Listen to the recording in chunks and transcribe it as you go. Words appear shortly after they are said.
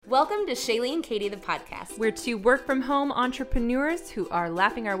Welcome to Shaylee and Katie, the podcast. We're two work-from-home entrepreneurs who are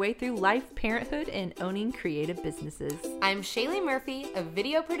laughing our way through life, parenthood, and owning creative businesses. I'm Shaylee Murphy, a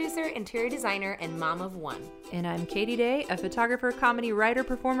video producer, interior designer, and mom of one. And I'm Katie Day, a photographer, comedy writer,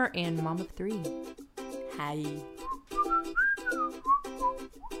 performer, and mom of three. Hi.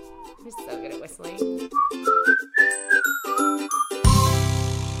 You're so good at whistling.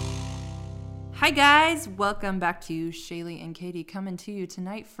 Hi guys, welcome back to Shaylee and Katie, coming to you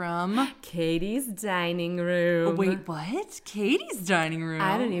tonight from Katie's dining room. Wait, what? Katie's dining room?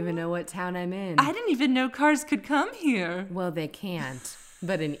 I don't even know what town I'm in. I didn't even know cars could come here. Well, they can't,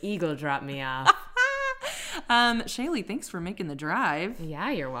 but an eagle dropped me off. Shaylee, thanks for making the drive. Yeah,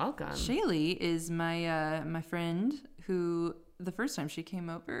 you're welcome. Shaylee is my friend who the first time she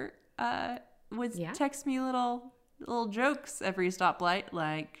came over would text me little jokes every stoplight,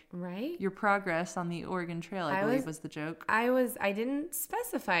 like right, your progress on the Oregon Trail, I believe was the joke. I didn't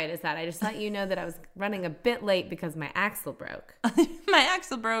specify it as that. I just let you know that I was running a bit late because my axle broke. My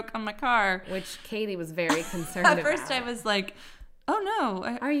axle broke on my car, which Katie was very concerned about. At first I was like, oh no,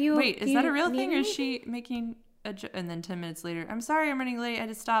 is that a real thing, or is she making a joke? And then 10 minutes later, I'm sorry I'm running late, I had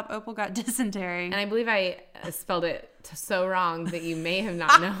to stop, Opal got dysentery. And I believe I spelled it so wrong that you may have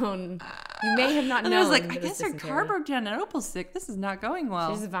not known. You may have not known. I was like, I guess her car broke down and Opal's sick. This is not going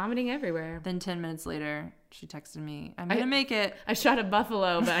well. She's vomiting everywhere. Then 10 minutes later, she texted me, I'm going to make it. I shot a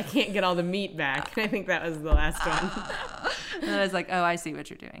buffalo, but I can't get all the meat back. I think that was the last one. And I was like, oh, I see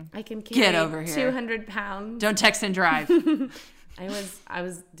what you're doing. I can carry Get over here. 200 pounds. Don't text and drive. I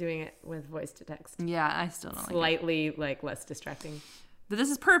was doing it with voice to text. Yeah, I still don't Slightly like less distracting. But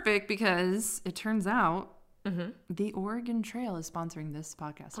this is perfect because it turns out the Oregon Trail is sponsoring this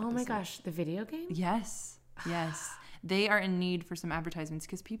podcast episode. Oh my gosh, the video game? Yes. They are in need for some advertisements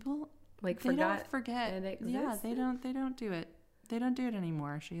because people forget it exists. Yeah, they don't do it. They don't do it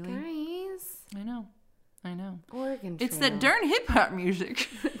anymore, Shaylee. Guys. I know. Oregon Trail. It's that darn hip hop music.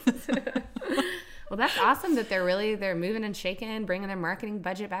 Well, that's awesome that they're moving and shaking, bringing their marketing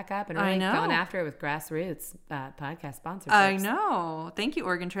budget back up and really going after it with grassroots podcast sponsorships. I know. Thank you,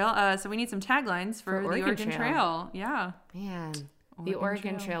 Oregon Trail. So we need some taglines for the Oregon Trail. Yeah. Man, the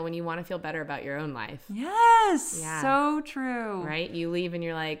Oregon Trail when you want to feel better about your own life. Yes. Yeah. So true. Right? You leave and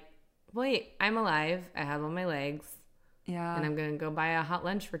you're like, wait, I'm alive. I have all my legs. Yeah. And I'm going to go buy a hot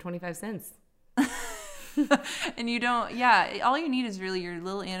lunch for 25 cents. And you don't, all you need is really your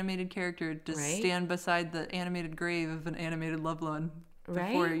little animated character to stand beside the animated grave of an animated loved one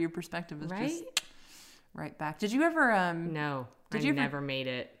before your perspective is just right back. Did you ever, no, I never made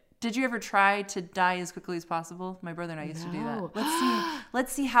it. Did you ever try to die as quickly as possible? My brother and I used to do that.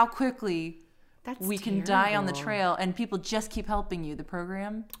 Let's see how quickly we can die on the trail, and people just keep helping you, the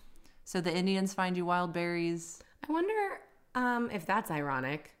program. So the Indians find you wild berries. I wonder if that's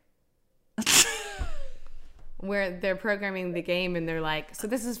ironic. Where they're programming the game and they're like, so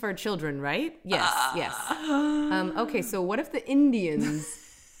this is for children, right? Yes. Okay, so what if the Indians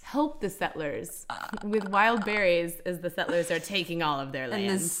help the settlers with wild berries as the settlers are taking all of their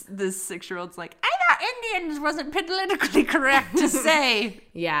land? And this 6-year-old's like, I thought Indians wasn't politically correct to say.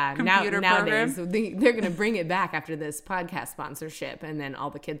 Yeah, nowadays they're going to bring it back after this podcast sponsorship, and then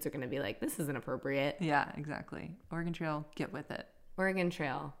all the kids are going to be like, this isn't appropriate. Yeah, exactly. Oregon Trail, get with it. Oregon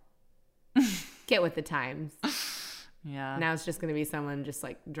Trail. Get with the times. Yeah. Now it's just going to be someone just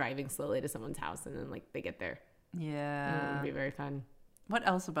like driving slowly to someone's house and then like they get there. Yeah. It would be very fun. What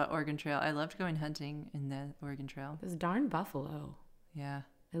else about Oregon Trail? I loved going hunting in the Oregon Trail. This darn buffalo. Yeah.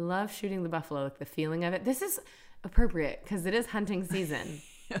 I love shooting the buffalo, like the feeling of it. This is appropriate because it is hunting season.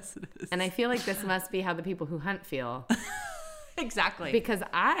 Yes, it is. And I feel like this must be how the people who hunt feel. Exactly. Because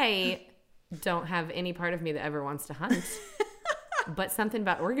I don't have any part of me that ever wants to hunt. But something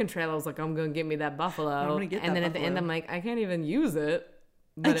about Oregon Trail, I was like, I'm going to get me that buffalo. And then at the end, I'm like, I can't even use it.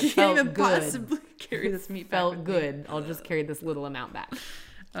 But it felt good. Possibly carry this meat back. Felt good. I'll just carry this little amount back.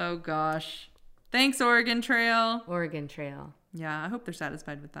 Oh, gosh. Thanks, Oregon Trail. Oregon Trail. Yeah, I hope they're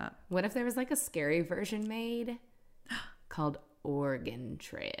satisfied with that. What if there was like a scary version made called Oregon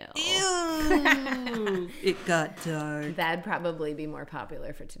Trail? Ew. It got dark. That'd probably be more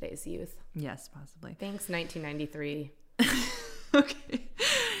popular for today's youth. Yes, possibly. Thanks, 1993. Okay.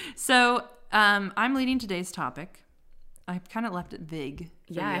 So I'm leading today's topic. I kind of left it vague.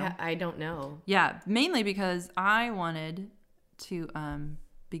 Yeah, I don't know. Yeah, mainly because I wanted to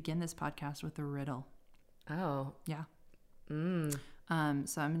begin this podcast with a riddle. Oh. Yeah. So I'm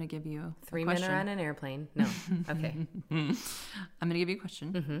going to give you a 3 question. men are on an airplane. No. Okay. I'm going to give you a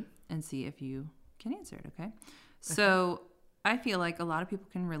question and see if you can answer it, okay? So I feel like a lot of people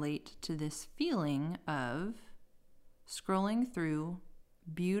can relate to this feeling of scrolling through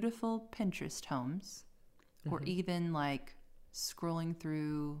beautiful Pinterest homes, or even like scrolling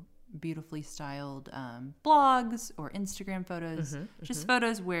through beautifully styled blogs or Instagram photos, just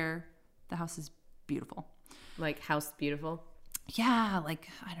photos where the house is beautiful. Like House Beautiful? Yeah, like,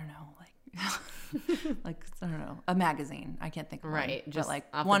 I don't know, like I don't know, a magazine. I can't think of right, one. Just but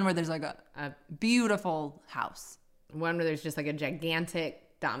like one where there's like a beautiful house. One where there's just like a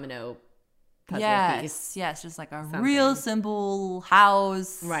gigantic domino puzzle piece. Yes, just like a real simple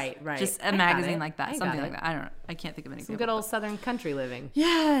house. Right. Just a magazine like that, something like that. I don't know. I can't think of anything. Some good old Southern country living.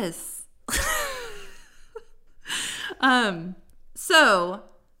 Yes. So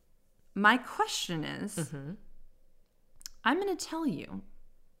my question is, I'm going to tell you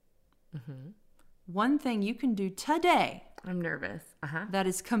one thing you can do today. I'm nervous. That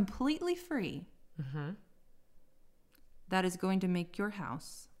is completely free. That is going to make your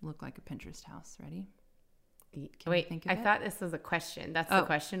house look like a Pinterest house. Ready? Wait, I thought this was a question. That's the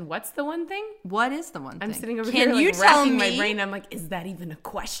question. What's the one thing? What is the one thing? I'm sitting over here like racking my brain. I'm like, is that even a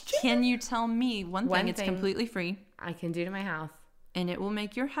question? Can you tell me one thing? It's completely free. I can do to my house. And it will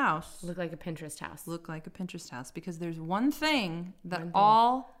make your house look like a Pinterest house. Look like a Pinterest house. Because there's one thing that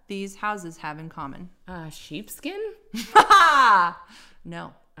all these houses have in common. Sheepskin?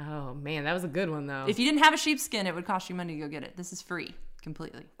 No. Oh, man. That was a good one, though. If you didn't have a sheepskin, it would cost you money to go get it. This is free.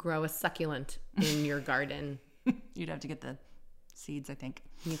 Completely. Grow a succulent in your garden. You'd have to get the seeds, I think.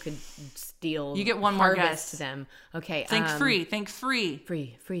 You could steal. You get one more guess. Them. Okay. Think free. Think free.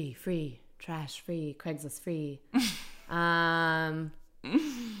 Free. Trash free. Craigslist free.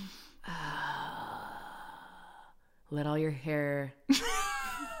 Let all your hair.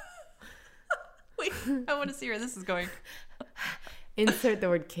 Wait, I want to see where this is going. Insert the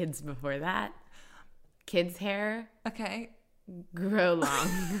word kids before that. Kids' hair. Okay. Grow long.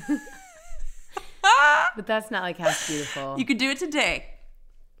 But that's not like House Beautiful. You could do it today.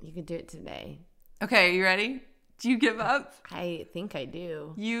 You could do it today. Okay, you ready? Do you give up? I think I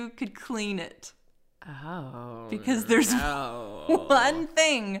do. You could clean it. Oh. Because there's one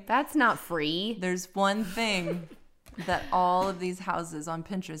thing. That's not free. There's one thing that all of these houses on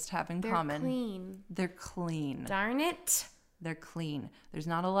Pinterest have in common. They're clean. They're clean. Darn it. They're clean. There's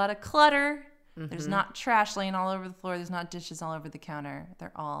not a lot of clutter. There's not trash laying all over the floor. There's not dishes all over the counter.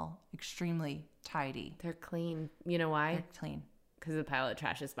 They're all extremely tidy. They're clean. You know why? They're clean. Because the pile of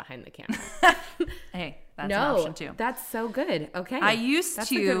trash is behind the camera. Hey, that's an option too. That's so good. Okay. I used that's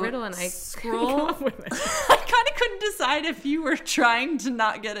to a good riddle, and I scroll. I kind of couldn't decide if you were trying to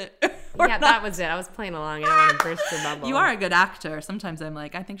not get it. Yeah, not. That was it. I was playing along. I don't want to burst your bubble. You are a good actor. Sometimes I'm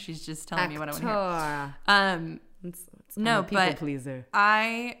like, I think she's just telling me what I want to hear. It's no, people but pleaser.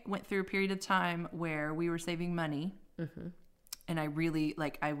 I went through a period of time where we were saving money, and I really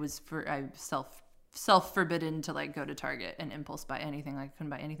I self forbidden to go to Target and impulse buy anything. I couldn't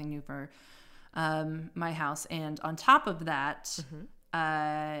buy anything new for my house, and on top of that,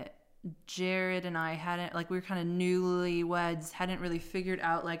 Jared and I hadn't we were kind of newlyweds, hadn't really figured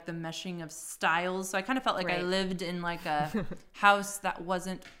out the meshing of styles. So I kind of felt like I lived in a house that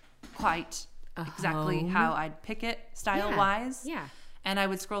wasn't quite exactly how I'd pick it style-wise. Yeah. And I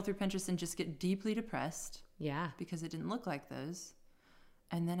would scroll through Pinterest and just get deeply depressed. Yeah. Because it didn't look like those.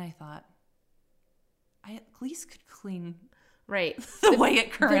 And then I thought, I at least could clean the way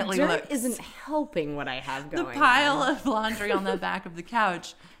it currently the dirt looks. Isn't helping what I have going on. The pile of laundry on the back of the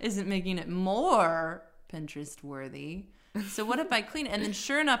couch isn't making it more Pinterest worthy. So what if I clean it? And then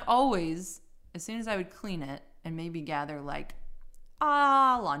sure enough, always, as soon as I would clean it and maybe gather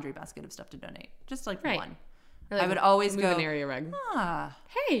laundry basket of stuff to donate. Just one. I would always go, an area rug.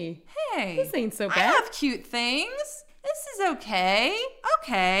 Hey, this ain't so bad. I have cute things. This is okay.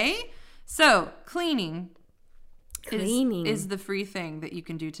 Okay. So cleaning is the free thing that you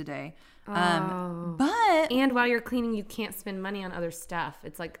can do today. And while you're cleaning, you can't spend money on other stuff.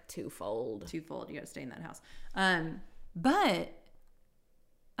 It's twofold. You got to stay in that house. But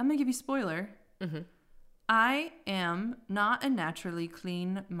I'm going to give you a spoiler. I am not a naturally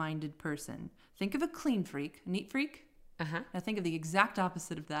clean-minded person. Think of a clean freak, a neat freak. Now think of the exact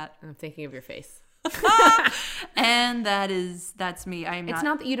opposite of that. I'm thinking of your face. And that's me. It's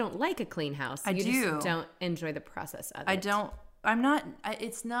not that you don't like a clean house. You just don't enjoy the process of it.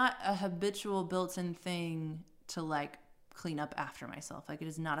 It's not a habitual built-in thing to clean up after myself. It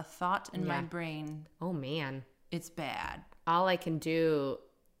is not a thought in my brain. Oh man. It's bad. All I can do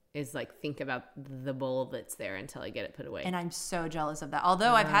is think about the bowl that's there until I get it put away. And I'm so jealous of that.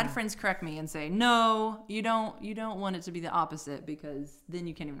 Although I've had friends correct me and say, no, you don't want it to be the opposite, because then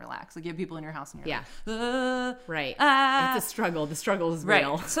you can't even relax. You have people in your house and you're right. It's a struggle. The struggle is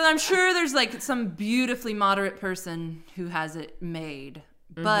real. So I'm sure there's some beautifully moderate person who has it made.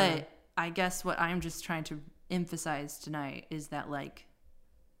 But I guess what I'm just trying to emphasize tonight is that, like,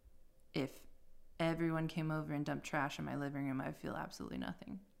 if everyone came over and dumped trash in my living room, I'd feel absolutely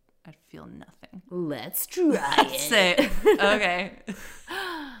nothing. I'd feel nothing. Let's try it. Say, okay.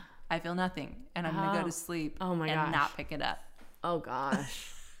 I feel nothing, and I'm going to go to sleep and not pick it up. Oh,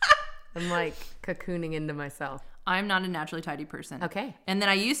 gosh. I'm, like, cocooning into myself. I'm not a naturally tidy person. Okay. And then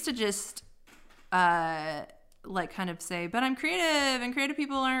I used to just, like, kind of say, but I'm creative, and creative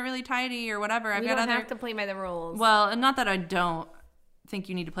people aren't really tidy or whatever. You don't have to play by the rules. Well, not that I don't think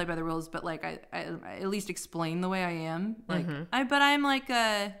you need to play by the rules, but, like, I at least explain the way I am. Like, but I'm, like,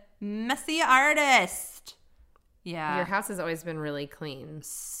 a messy artist. Yeah. Your house has always been really clean.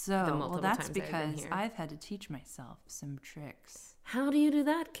 So, well, that's because I've had to teach myself some tricks. How do you do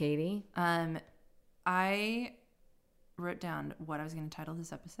that, Katie? I wrote down what I was going to title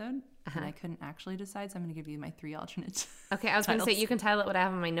this episode, and I couldn't actually decide, so I'm going to give you my 3 alternates. Okay, I was going to say, you can title it what I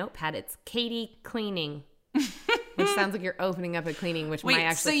have on my notepad. It's Katie Cleaning. Which sounds like you're opening up a cleaning, which might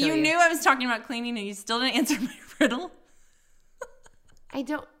actually kill you. So you knew I was talking about cleaning, and you still didn't answer my riddle? I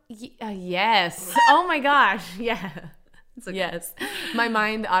don't... yes. Oh my gosh. Yeah. Okay. Yes. My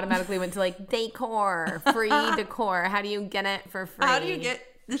mind automatically went to, like, decor, free decor. How do you get it for free? How do you get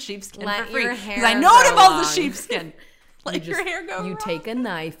the sheepskin for free? Because I know it involves the sheepskin. Let your hair go. You take a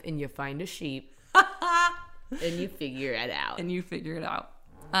knife and you find a sheep and you figure it out.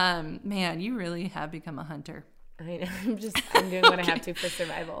 Man, you really have become a hunter. I know. I'm doing what I have to for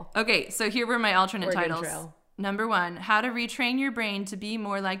survival. Okay, so here were my alternate titles. Number 1, how to retrain your brain to be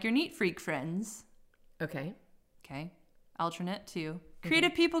more like your neat freak friends. Okay. Alternate 2,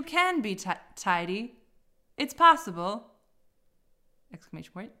 creative people can be tidy. It's possible.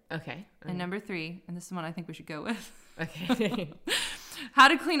 Exclamation point. Okay. And number 3, and this is one I think we should go with. Okay. How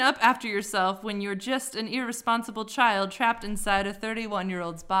to clean up after yourself when you're just an irresponsible child trapped inside a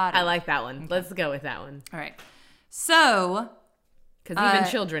 31-year-old's body. I like that one. Okay. Let's go with that one. All right. So... Because even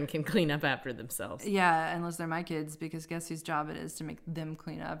children can clean up after themselves. Yeah, unless they're my kids, because guess whose job it is to make them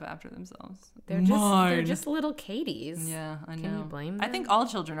clean up after themselves? They're just little Katies. Yeah, I know. Can you blame them? I think all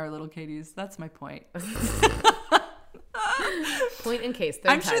children are little Katies. That's my point. Point in case.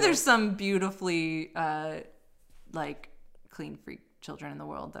 I'm sure there's some beautifully, like, clean freak children in the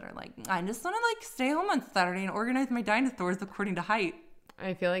world that are like, I just want to, like, stay home on Saturday and organize my dinosaurs according to height.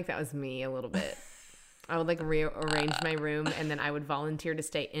 I feel like that was me a little bit. I would, like, rearrange my room, and then I would volunteer to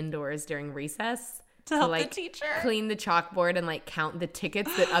stay indoors during recess to help like, the teacher clean the chalkboard and, like, count the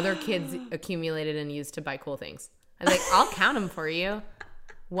tickets that other kids accumulated and used to buy cool things. I was like, I'll count them for you.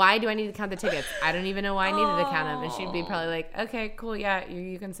 Why do I need to count the tickets? I don't even know why I needed to count them. And she'd be probably like, okay, cool, yeah,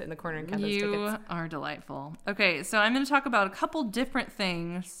 you can sit in the corner and count those tickets. You are delightful. Okay, so I'm going to talk about a couple different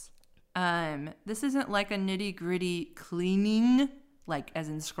things. This isn't like a nitty-gritty cleaning, like as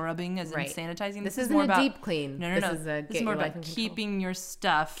in scrubbing, as in sanitizing. This isn't more about deep clean. No. This is more about keeping your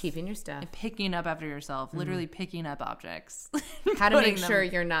stuff. And picking up after yourself. Literally picking up objects. How to make sure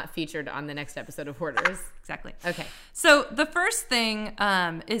you're not featured on the next episode of Hoarders. Exactly. Okay. So the first thing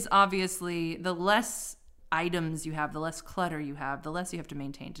is obviously the less items you have, the less clutter you have, the less you have to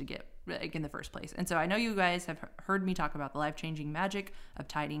maintain to get like, in the first place. And so I know you guys have heard me talk about the life-changing magic of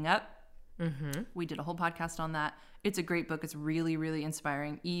tidying up. Mm-hmm. We did a whole podcast on that. It's a great book. It's really, really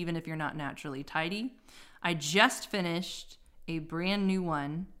inspiring, even if you're not naturally tidy. I just finished a brand new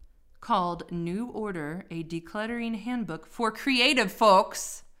one called New Order, a decluttering handbook for creative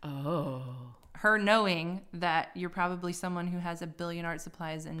folks. Oh. Her knowing that you're probably someone who has a billion art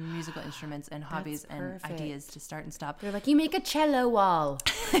supplies and musical instruments and hobbies and ideas to start and stop. They're like, you make a cello wall.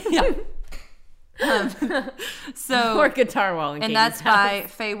 Yeah. Or guitar wall. And that's by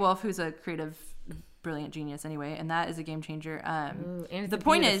Faye Wolf, who's a creative, brilliant genius anyway. And that is a game changer. And it's the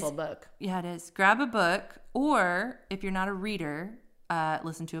point is, book. Yeah, it is. Grab a book, or if you're not a reader,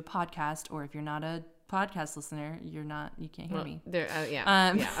 listen to a podcast, or if you're not a podcast listener, you can't hear me. Yeah.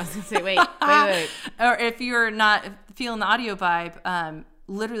 I was gonna say, wait. Or if you're not feeling the audio vibe,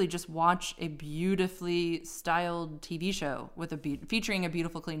 literally just watch a beautifully styled TV show with featuring a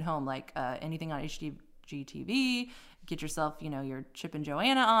beautiful, clean home, like anything on HGTV. Get yourself, your Chip and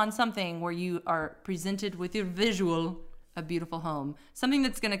Joanna on, something where you are presented with your visual, a beautiful home, something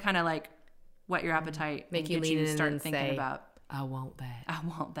that's gonna kind of like whet your appetite, make and you lean in start and thinking say, about. I want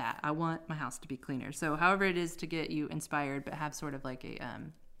that. I want my house to be cleaner. So however it is to get you inspired, but have sort of like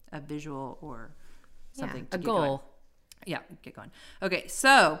a visual or something to get goal. Going. Yeah, get going. Okay,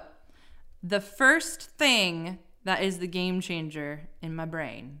 so the first thing that is the game changer in my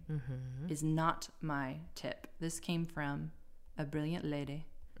brain is not my tip. This came from a brilliant lady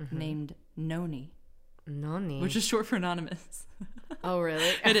named Noni. Noni. Which is short for anonymous. Oh,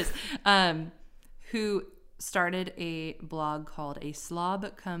 really? It is. Who started a blog called A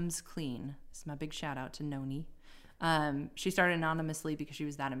Slob Comes Clean. This is my big shout out to Noni. She started anonymously because she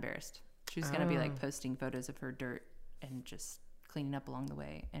was that embarrassed. She was going to be like posting photos of her dirt and just cleaning up along the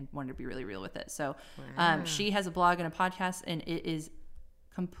way and wanted to be really real with it. So she has a blog and a podcast, and it is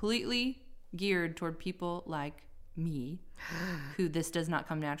completely geared toward people like me who this does not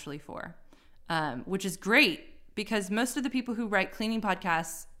come naturally for, which is great because most of the people who write cleaning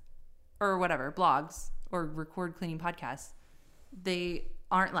podcasts or whatever, blogs or record cleaning podcasts, they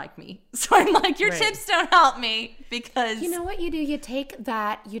aren't like me. So I'm like, your tips don't help me because... You know what you do? You take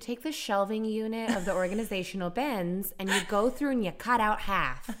the shelving unit of the organizational bins and you go through and you cut out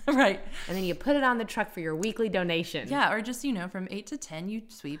half. Right. And then you put it on the truck for your weekly donation. Yeah, or just, from 8 to 10 you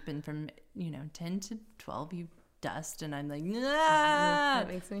sweep, and from, 10 to 12 you dust, and I'm like, nah. That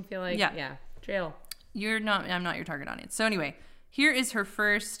makes me feel like, jail. I'm not your target audience. So anyway, here is her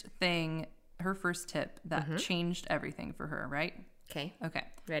first tip that changed everything for her, right? Okay.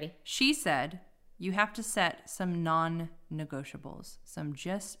 Ready? She said, you have to set some non-negotiables, some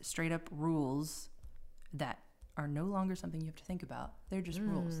just straight up rules that are no longer something you have to think about. They're just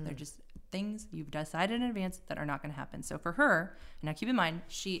rules. They're just things you've decided in advance that are not going to happen. So for her, and now keep in mind,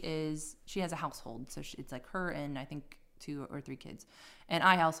 she has a household. So it's like her and I think 2 or 3 kids. And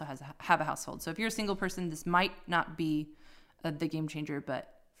I also have a household. So if you're a single person, this might not be the game changer,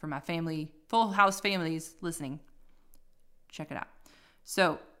 but for my family, full house families listening, check it out.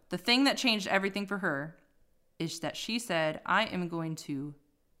 So the thing that changed everything for her is that she said, I am going to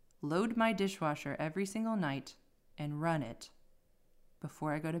load my dishwasher every single night and run it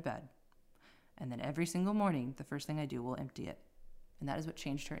before I go to bed. And then every single morning, the first thing I do will empty it. And that is what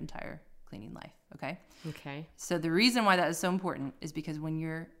changed her entire cleaning life. Okay? Okay. So the reason why that is so important is because when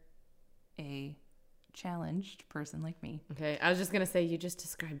you're a challenged person like me. Okay. I was just going to say, you just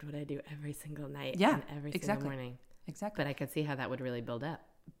described what I do every single night. Yeah, and every single morning. Exactly. But I could see how that would really build up.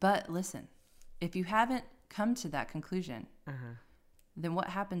 But listen, if you haven't come to that conclusion, then what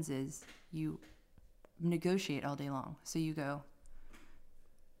happens is you negotiate all day long. So you go,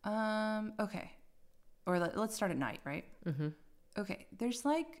 okay. Or let's start at night, right? Mm-hmm. Okay, there's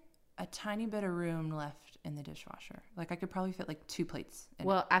like a tiny bit of room left in the dishwasher. Like I could probably fit like 2 plates in.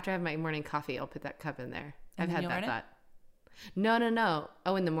 Well, after I have my morning coffee, I'll put that cup in there. I've had that thought. No.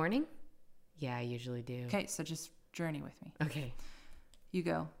 Oh, in the morning? Yeah, I usually do. Okay, so just journey with me. Okay. You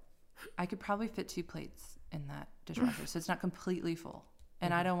go, I could probably fit 2 plates in that dishwasher, so it's not completely full.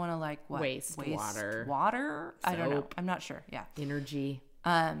 And I don't want to waste water. Water? Soap. I don't know. I'm not sure. Yeah. Energy.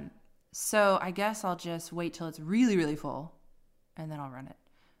 So I guess I'll just wait till it's really, really full, and then I'll run it.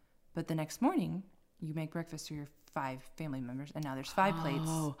 But the next morning, you make breakfast for your 5 family members, and now there's 5 plates,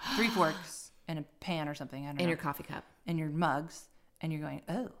 3 forks, and a pan or something. I don't know. And your coffee cup. And your mugs. And you're going,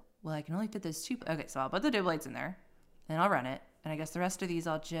 oh, well, I can only fit those 2. Okay, so I'll put the 2 plates in there, and I'll run it. And I guess the rest of these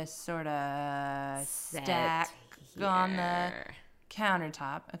I'll just sort of stack on the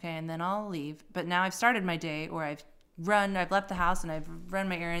countertop. Okay, and then I'll leave. But now I've started my day, or I've left the house and I've run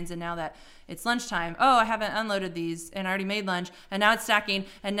my errands, and now that it's lunchtime, I haven't unloaded these, and I already made lunch, and now it's stacking,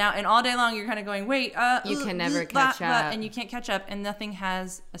 and all day long you're kind of going, wait, you can never catch up, and you can't catch up, and nothing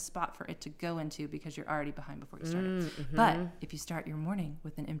has a spot for it to go into because you're already behind before you started. But if you start your morning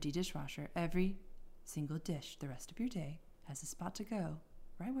with an empty dishwasher, every single dish the rest of your day has a spot to go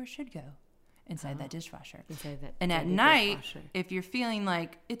right where it should go, inside that dishwasher. And at night, if you're feeling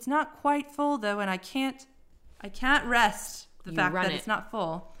like it's not quite full though, and I can't rest the fact that it's not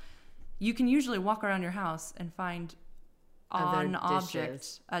full, you can usually walk around your house and find an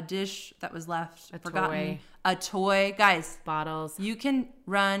object, a dish that was left, forgotten, a toy. Guys, bottles. You can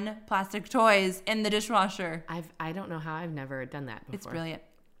run plastic toys in the dishwasher. I don't know how I've never done that before. It's brilliant.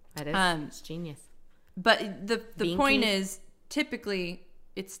 That is it's genius. But the point is, typically,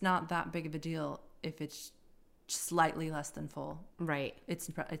 it's not that big of a deal if it's slightly less than full. Right. It's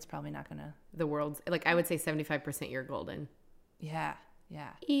probably not gonna. The world's I would say 75% you're golden. Yeah.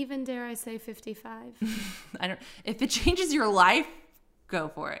 Even dare I say 55? I don't. If it changes your life, go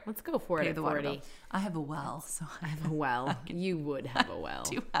for it. Let's go for it at 40. I have a well, so I have a well. You would have a well. I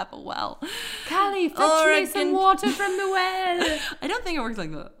do have a well. Callie, fetch me some water from the well. I don't think it works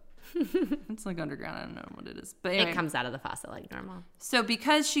like that. It's like underground. I don't know what it is, but anyway. It comes out of the faucet like normal. So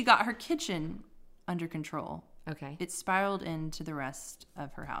because she got her kitchen under control, okay, it spiraled into the rest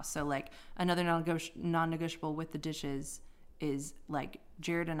of her house. So like another non-negotiable with the dishes is like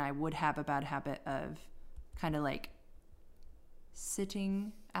Jared and I would have a bad habit of kind of like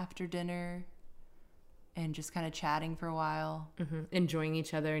sitting after dinner and just kind of chatting for a while. Enjoying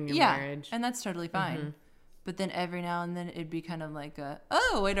each other in your marriage. And that's totally fine. But then every now and then it'd be kind of like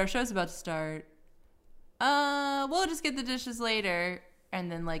oh, wait, our show's about to start. We'll just get the dishes later. And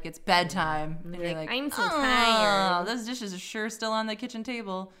then like it's bedtime. And you're like, I'm so tired. Those dishes are sure still on the kitchen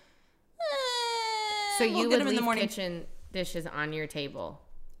table. So you would leave kitchen dishes on your table.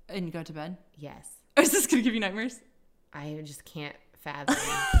 And you go to bed? Yes. Is this going to give you nightmares? I just can't fathom.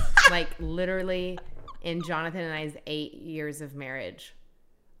 Like literally in Jonathan and I's 8 years of marriage,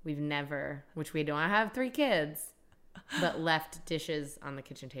 we've never, which we don't have 3 kids, but left dishes on the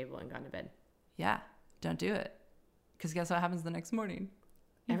kitchen table and gone to bed. Yeah, don't do it. Because guess what happens the next morning?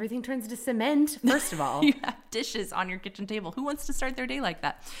 Everything turns to cement, first of all. You have dishes on your kitchen table. Who wants to start their day like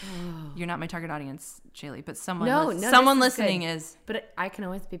that? You're not my target audience, Shaylee, but someone listening is. But I can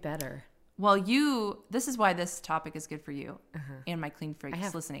always be better. Well, this is why this topic is good for you and my clean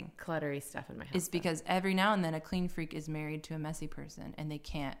freaks listening. Cluttery stuff in my house. Is because every now and then a clean freak is married to a messy person and they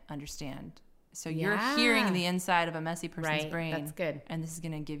can't understand. So you're hearing the inside of a messy person's brain. That's good. And this is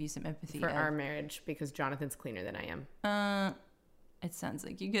going to give you some empathy. For our marriage, because Jonathan's cleaner than I am. It sounds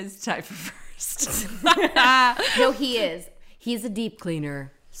like you guys tie for first. No, he is. He's a deep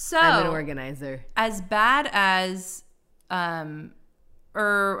cleaner. So I'm an organizer. As bad as,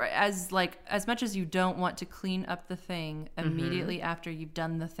 or as much as you don't want to clean up the thing immediately after you've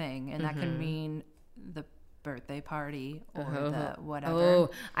done the thing, and that can mean the birthday party or the whatever. Oh,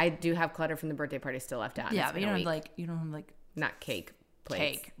 I do have clutter from the birthday party still left out. Yeah, but you don't have not cake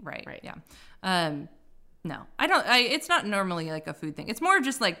plates. Cake, right? Yeah. No, I don't. It's not normally like a food thing. It's more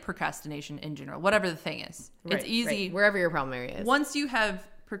just like procrastination in general. Whatever the thing is, it's easy. Right. Wherever your problem area is. Once you have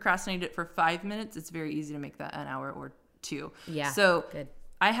procrastinated it for 5 minutes, it's very easy to make that an hour or 2. Yeah. So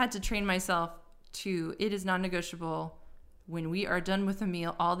I had to train myself to. It is non-negotiable. When we are done with a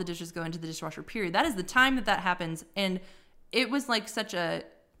meal, all the dishes go into the dishwasher. Period. That is the time that happens, and it was like such an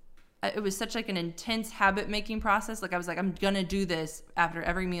intense habit making process. Like I was like, I'm going to do this after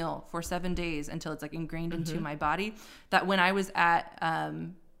every meal for 7 days until it's like ingrained into my body, that when I was at,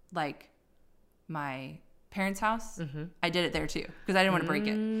 like my parents' house, I did it there too. Cause I didn't want to break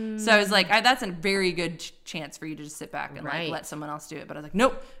it. So I was like, that's a very good chance for you to just sit back and like let someone else do it. But I was like,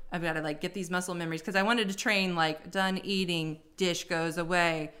 nope, I've got to like get these muscle memories. Cause I wanted to train like done eating, dish goes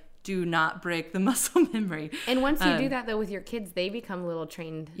away. Do not break the muscle memory. And once you do that, though, with your kids, they become a little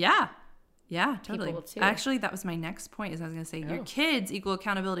trained. Yeah, totally. Actually, that was my next point. Is I was going to say your kids equal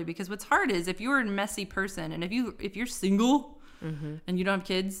accountability, because what's hard is if you're a messy person and if you're single and you don't have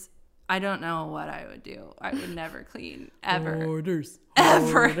kids, I don't know what I would do. I would never clean ever. Hoarders.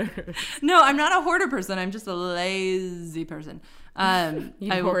 Ever. No, I'm not a hoarder person. I'm just a lazy person.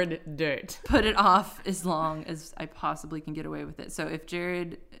 You hoard dirt. Put it off as long as I possibly can get away with it. So if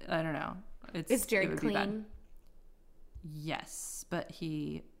Jared, I don't know. Is Jared clean? Yes, but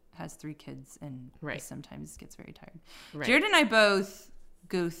he has 3 kids and he sometimes gets very tired. Right. Jared and I both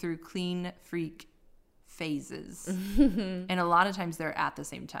go through clean freak phases. And a lot of times they're at the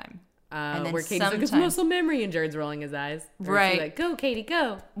same time. And then where Katie's like, it's muscle memory, and Jared's rolling his eyes. Or right. Like, go, Katie,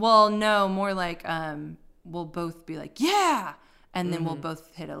 go. Well, no, more like we'll both be like, yeah. And then we'll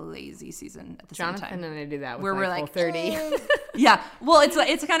both hit a lazy season at the same time. Jonathan and I do that with where we're like 30. Yeah. Well,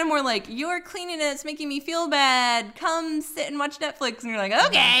 it's kind of more like, you're cleaning it. It's making me feel bad. Come sit and watch Netflix. And you're like,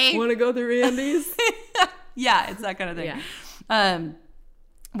 okay. Want to go through Andy's? Yeah, it's that kind of thing. Yeah.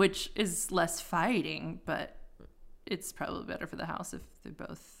 Which is less fighting, but it's probably better for the house if they're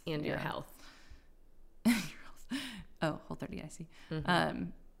both. And your health. Oh, Whole30, I see.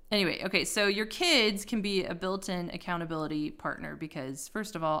 Anyway, okay, so your kids can be a built-in accountability partner because,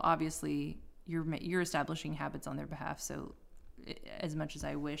 first of all, obviously, you're establishing habits on their behalf. So as much as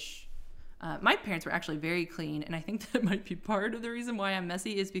I wish, my parents were actually very clean, and I think that might be part of the reason why I'm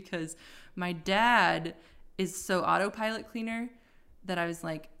messy is because my dad is so autopilot cleaner that I was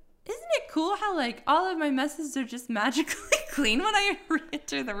like, isn't it cool how like all of my messes are just magically clean when I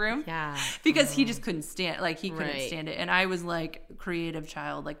re-enter the room? Yeah. Because he just couldn't stand stand it. And I was like creative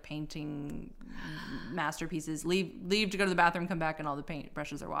child, like painting masterpieces, leave to go to the bathroom, come back and all the paint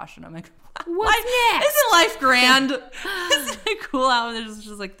brushes are washed. And I'm like, what's next? Isn't life grand? Isn't it cool how there's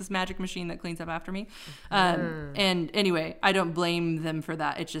just like this magic machine that cleans up after me? And anyway, I don't blame them for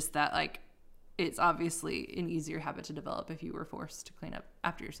that. It's just that like, it's obviously an easier habit to develop if you were forced to clean up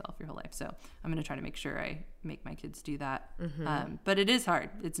after yourself your whole life. So I'm going to try to make sure I make my kids do that. But it is hard.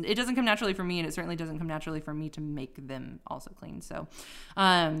 It doesn't come naturally for me, and it certainly doesn't come naturally for me to make them also clean. So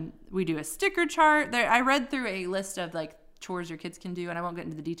we do a sticker chart. I read through a list of like chores your kids can do, and I won't get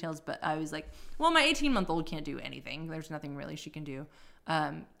into the details, but I was like, well, my 18-month-old can't do anything. There's nothing really she can do.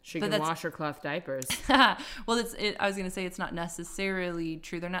 She can wash her cloth diapers. Well, I was going to say it's not necessarily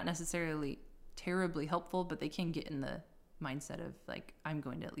true. They're not necessarily terribly helpful, but they can get in the mindset of like, I'm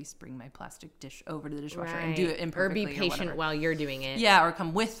going to at least bring my plastic dish over to the dishwasher and do it imperfectly. Or be patient while you're doing it. Yeah, or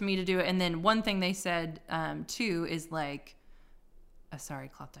come with me to do it. And then one thing they said too is like, sorry,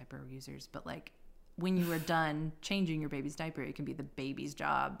 cloth diaper users, but like when you are done changing your baby's diaper, it can be the baby's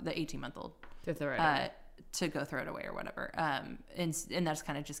job, the 18-month-old, to throw it away. To go throw it away or whatever. And that's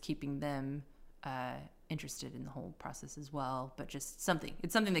kind of just keeping them interested in the whole process as well. But just it's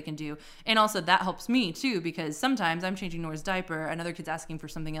something they can do. And also that helps me too, because sometimes I'm changing Nora's diaper, another kid's asking for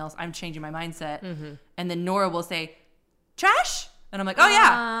something else, I'm changing my mindset. Mm-hmm. And then Nora will say, trash? And I'm like, oh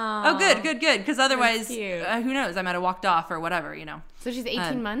yeah. Oh, good. Because otherwise, who knows? I might have walked off or whatever, you know. So she's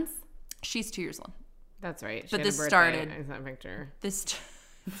 18 months? She's 2 years old. That's right. But this started. I saw a picture. It's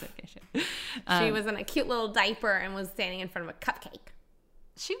okay. She was in a cute little diaper and was standing in front of a cupcake.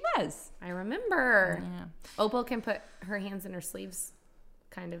 She was. I remember. Yeah. Opal can put her hands in her sleeves,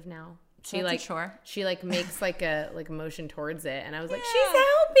 kind of now. She makes like a motion towards it, and I was like, she's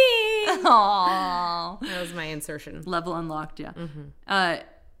helping. Aww. That was my insertion. Level unlocked, yeah. Mm-hmm.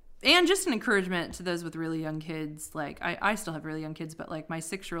 And just an encouragement to those with really young kids. Like, I still have really young kids, but like my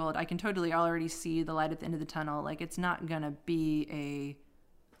 6-year-old, I can totally already see the light at the end of the tunnel. Like, it's not gonna be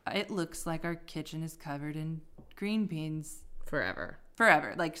it looks like our kitchen is covered in green beans forever.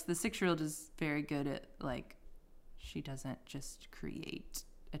 Like, the 6-year-old is very good at, like, she doesn't just create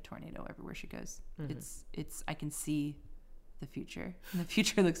a tornado everywhere she goes. Mm-hmm. It's I can see the future. And the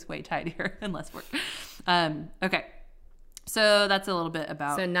future looks way tidier and less work. Okay. So that's a little bit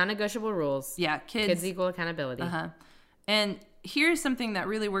about... So non-negotiable rules. Yeah. Kids equal accountability. Uh-huh. And here's something that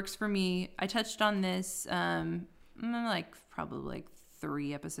really works for me. I touched on this probably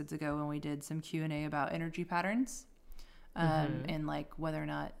 3 episodes ago when we did some Q&A about energy patterns. And like whether or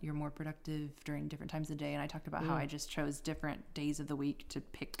not you're more productive during different times of the day. And I talked about how I just chose different days of the week to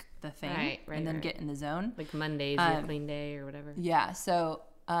pick the thing and then get in the zone. Like Monday's your clean day or whatever. Yeah. So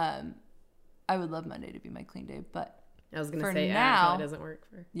I would love Monday to be my clean day, but I was going to say now it doesn't work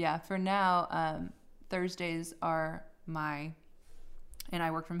for. Yeah. For now, Thursdays are and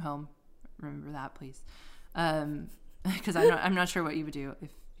I work from home. Remember that, please. Because I'm not sure what you would do if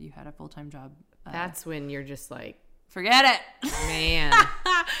you had a full-time job. That's when you're just like, forget it, man.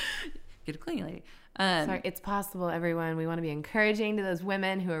 Get a cleaning lady. Sorry, it's possible, everyone. We want to be encouraging to those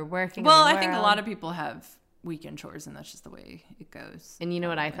women who are working. Well, I think a lot of people have weekend chores, and that's just the way it goes. And you know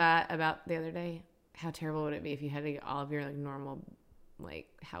what I thought about the other day? How terrible would it be if you had to get all of your like normal like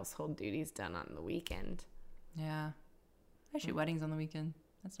household duties done on the weekend? Yeah, I shoot weddings on the weekend.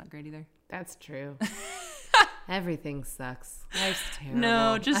 That's not great either. That's true. Everything sucks. Life's terrible.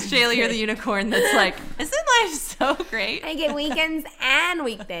 No, just Shaylee, you're the unicorn that's like, isn't life so great? I get weekends and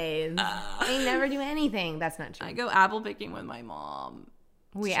weekdays. I never do anything. That's not true. I go apple picking with my mom.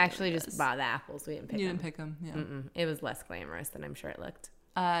 We actually just bought the apples. We didn't pick them. You didn't pick them, yeah. Mm-mm. It was less glamorous than I'm sure it looked.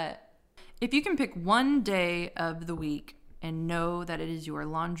 If you can pick one day of the week and know that it is your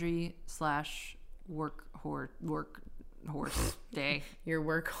laundry / work horse day. Your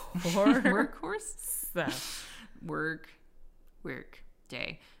workhorse? Work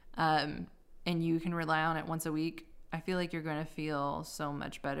day. And you can rely on it once a week. I feel like you're going to feel so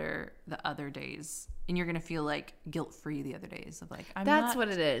much better the other days. And you're going to feel like guilt-free the other days of like, that's what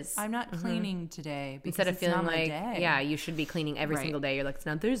it is. I'm not cleaning today. Instead of feeling like, yeah, you should be cleaning every single day. You're like, it's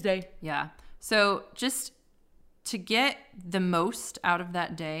not Thursday. Yeah. So just to get the most out of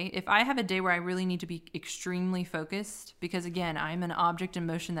that day, if I have a day where I really need to be extremely focused, because again, I'm an object in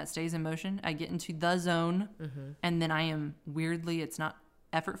motion that stays in motion. I get into the zone and then I am weirdly, it's not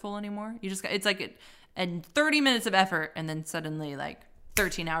effortful anymore. It's like and 30 minutes of effort and then suddenly like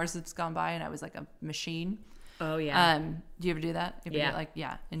 13 hours has gone by and I was like a machine. Oh yeah. Do you ever do that?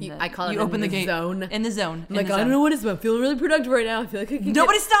 I call it open the gate zone. In the zone. I'm like, I don't know what it is, but I'm feeling really productive right now. I feel like I can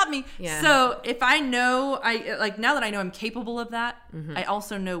nobody stop me. Yeah. So if I know, now that I know I'm capable of that, I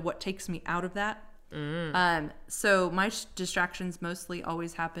also know what takes me out of that. So my distractions mostly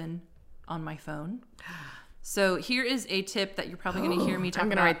always happen on my phone. So here is a tip that you're probably going to hear me talk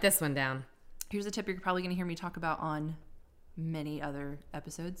about. I'm going to write this one down. Here's a tip you're probably going to hear me talk about on many other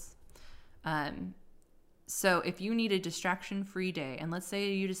episodes. So if you need a distraction-free day, and let's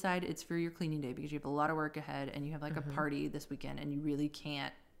say you decide it's for your cleaning day because you have a lot of work ahead and you have like a party this weekend and you really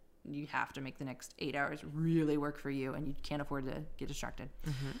can't, you have to make the next 8 hours really work for you and you can't afford to get distracted.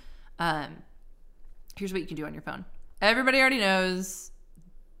 Here's what you can do on your phone. Everybody already knows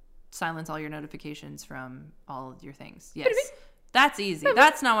silence all your notifications from all of your things. Yes. That's easy.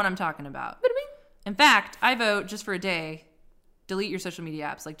 That's not what I'm talking about. In fact, I vote just for a day, delete your social media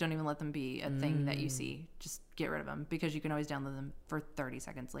apps. Like, don't even let them be a thing that you see. Just get rid of them because you can always download them for 30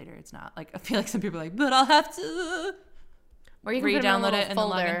 seconds later. It's not like, I feel like some people are like, but I'll have to or you can re-download it and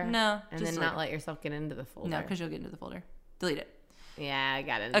folder, then log in. No. And then not let yourself get into the folder. No, because you'll get into the folder. Delete it. Yeah, I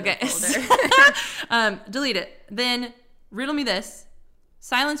got it. Okay. The folder. Delete it. Then riddle me this.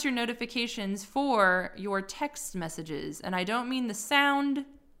 Silence your notifications for your text messages. And I don't mean the sound.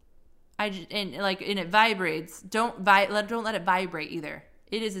 And it vibrates. Don't let it vibrate either.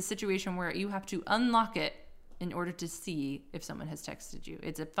 It is a situation where you have to unlock it in order to see if someone has texted you.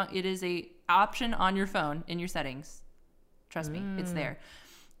 It is a option on your phone in your settings. Trust me, it's there.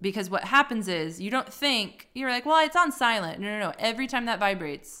 Because what happens is you don't think, you're like, well, it's on silent. No. Every time that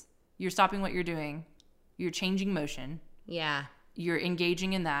vibrates, you're stopping what you're doing. You're changing motion. Yeah. You're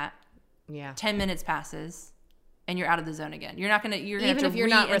engaging in that. Yeah. 10 minutes passes and you're out of the zone again. You're not going to, you're going to even have to if you're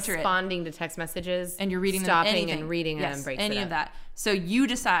not re-enter responding to text messages and you're reading stopping them, and reading them breaks any it up. of that. So you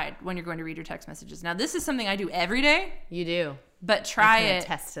decide when you're going to read your text messages. Now, this is something I do every day. You do. But try I can it.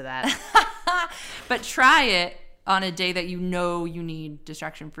 attest to that. But try it on a day that you know you need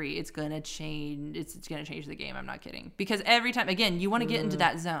distraction free. It's going to change. It's going to change the game. I'm not kidding. Because every time, again, you want to get into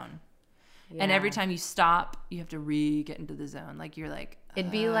that zone. Yeah. And every time you stop, you have to get into the zone. Like you're like,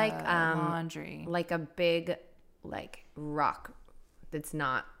 it'd be like laundry. Like a big like rock that's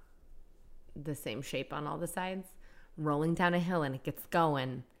not the same shape on all the sides, rolling down a hill and it gets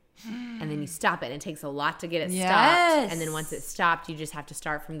going. And then you stop it and it takes a lot to get it stopped. And then once it's stopped, you just have to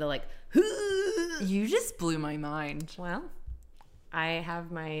start from the like, you just blew my mind. Well, I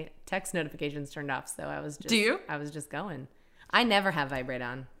have my text notifications turned off, so I was just Do you? I was just going. I never have vibrate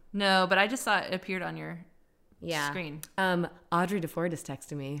on. No, but I just saw it appeared on your screen. Audrey DeFord is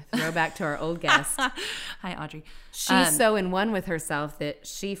texting me. Throwback to our old guest. Hi, Audrey. She's so in one with herself that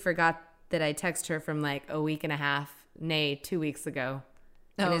she forgot that I texted her from like a week and a half, 2 weeks ago.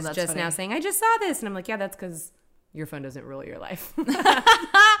 And is just funny. Now saying, I just saw this. And I'm like, yeah, that's because your phone doesn't rule your life.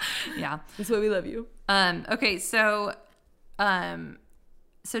 Yeah. That's why we love you. Okay, so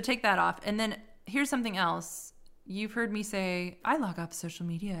take that off. And then here's something else. You've heard me say, I log off social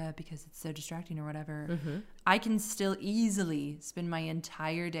media because it's so distracting or whatever. Mm-hmm. I can still easily spend my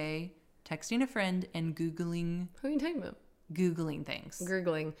entire day texting a friend and Googling. Who are you talking about? Googling things.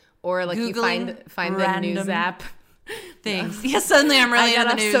 Googling. Or like Googling you find the news app. Things. Yeah, suddenly I'm really into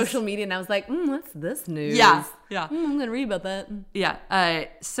the news. I got off social media and I was like, what's this news? Yeah. I'm going to read about that. Yeah.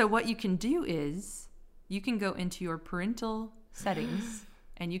 So what you can do is you can go into your parental settings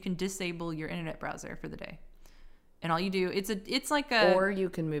and you can disable your internet browser for the day. And all you do, it's like a... Or you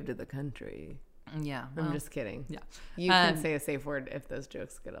can move to the country. Yeah. Well, I'm just kidding. Yeah. You can say a safe word if those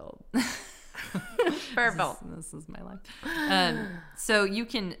jokes get old. Purple. This is my life. So you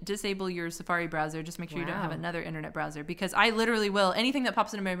can disable your Safari browser. Just make sure you don't have another internet browser. Because I literally will. Anything that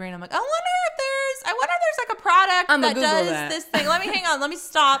pops into my brain, I'm like, I wonder if there's like a product that does this thing. Let me hang on. Let me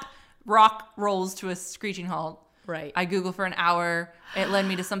stop. Rock rolls to a screeching halt. Right. I Google for an hour. It led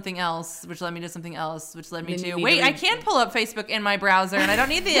me to something else, which led me to something else, which led me to wait. I can pull up Facebook in my browser, and I don't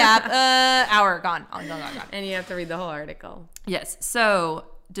need the app. Hour gone. Gone. And you have to read the whole article. Yes. So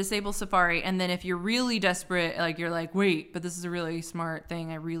disable Safari, and then if you're really desperate, like you're like, wait, but this is a really smart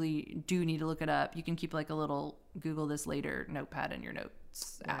thing. I really do need to look it up. You can keep like a little Google this later notepad in your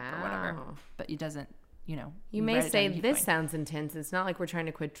notes app or whatever. But it doesn't. You may say this sounds intense. It's not like we're trying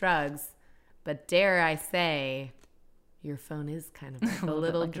to quit drugs. But dare I say, your phone is kind of like a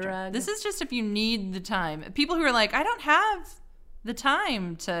little drug. This is just if you need the time. People who are like, I don't have the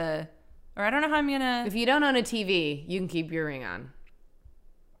time to, or I don't know how I'm going to. If you don't own a TV, you can keep your Ring on.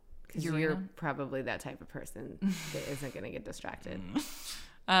 Because you're probably that type of person that isn't going to get distracted.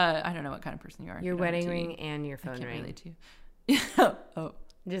 I don't know what kind of person you are. Your wedding ring and your phone ring. I can't relate to you. Oh.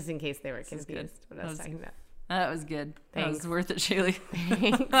 Just in case they were confused what I was talking about. That was good. Thanks. That was worth it, Shaylee.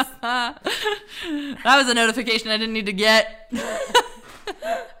 Thanks. That was a notification I didn't need to get.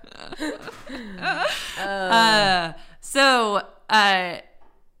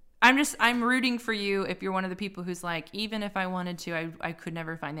 I'm rooting for you if you're one of the people who's like, even if I wanted to, I could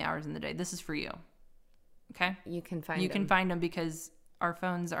never find the hours in the day. This is for you. Okay? You can find them. You can find them because our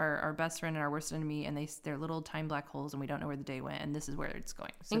phones are our best friend and our worst enemy, and they're little time black holes, and we don't know where the day went, and this is where it's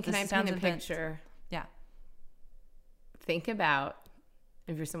going. So and can I paint a picture? Yeah. Think about,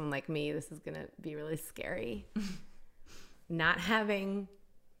 if you're someone like me, this is going to be really scary. Not having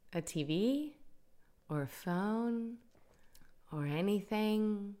a TV or a phone or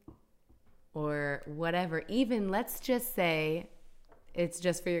anything or whatever. Even, let's just say, it's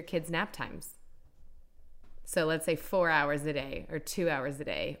just for your kids' nap times. So let's say 4 hours a day or 2 hours a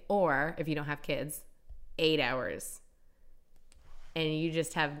day, or if you don't have kids, 8 hours. And you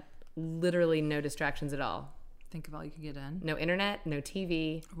just have literally no distractions at all. Think of all you could get in. No internet, no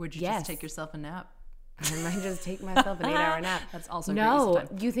TV. Would you just take yourself a nap? I might just take myself an 8-hour nap. That's also no.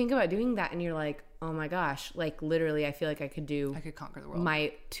 You think about doing that, and you're like, oh my gosh! Like literally, I feel like I could conquer the world.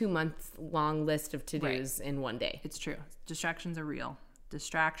 My 2 months long list of to-dos in one day. It's true. Distractions are real.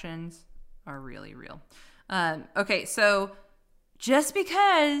 Distractions are really real. Okay, so just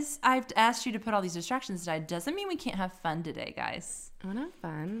because I've asked you to put all these distractions aside doesn't mean we can't have fun today, guys. Oh, not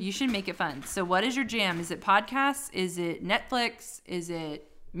fun. You should make it fun. So what is your jam? Is it podcasts? Is it Netflix? Is it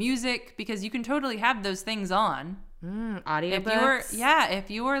music? Because you can totally have those things on. Audiobooks. If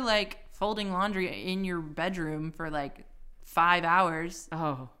you were like folding laundry in your bedroom for like 5 hours,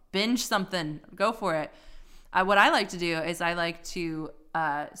 binge something. Go for it. What I like to do is I like to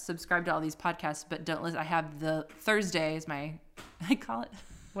subscribe to all these podcasts, but don't listen. I have the Thursday is my, I call it.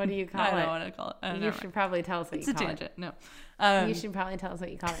 What do you call it? I don't know what I call it. You should probably tell us what you call it. It's a tangent. No. You should probably tell us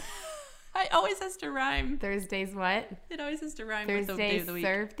what you call it. It always has to rhyme. Thursday's what? It always has to rhyme with the day of the week.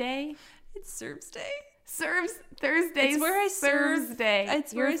 Serve Day? It's Serves Day. Serves Thursday. It's where I serve. Thursday.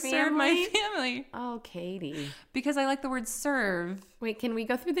 It's where I serve my family. Oh, Katie. Because I like the word serve. Wait, can we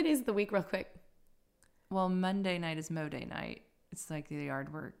go through the days of the week real quick? Well, Monday night is Mo Day night. It's like the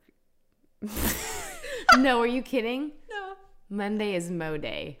yard work. No, are you kidding? No. Monday is Mo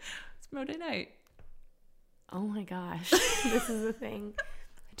Day. It's Mo Day night. Oh my gosh. This is the thing.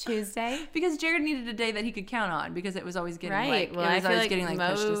 Tuesday? Because Jared needed a day that he could count on because it was always getting right. Well, I feel like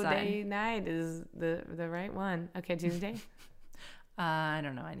pushed aside. Mo Day night is the right one. Okay, Tuesday? I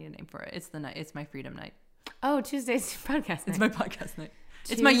don't know. I need a name for it. It's the night. It's my freedom night. Oh, Tuesday's podcast night. It's my podcast night.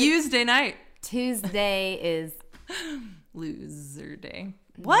 It's my use day night. Tuesday is loser day.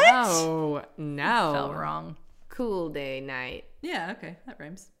 What? No. Felt wrong. Cool day night. Yeah, okay. That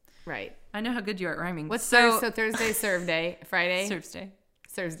rhymes. Right. I know how good you are at rhyming. What's so Thursday, serve day. Friday? Serves day.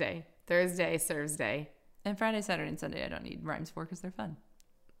 Serves day. Thursday, serves day. And Friday, Saturday, and Sunday I don't need rhymes for because they're fun.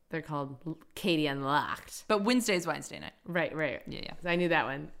 They're called Katie Unlocked. But Wednesday is Wednesday night. Right. Yeah. I knew that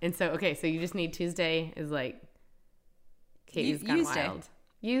one. And so, okay, so you just need Tuesday is like Katie's gone wild.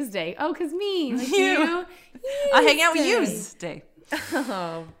 Use day. Oh, because me. Like you. I hang out with Use day.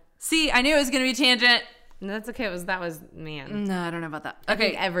 Oh. See, I knew it was going to be a tangent. No, that's okay. That was, man. No, I don't know about that. Okay. I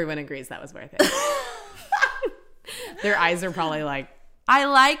think everyone agrees that was worth it. Their eyes are probably like. I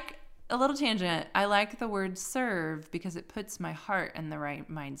like a little tangent. I like the word serve because it puts my heart in the right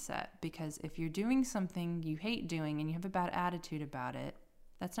mindset. Because if you're doing something you hate doing and you have a bad attitude about it,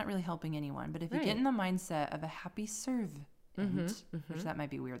 that's not really helping anyone. But if you get in the mindset of a happy servant, which that might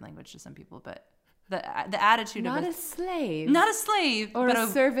be weird language to some people, but the attitude not of a slave, or a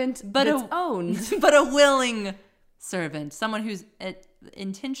servant, but owned, but a willing servant, someone who's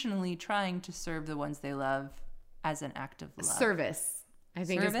intentionally trying to serve the ones they love as an act of love. Service, I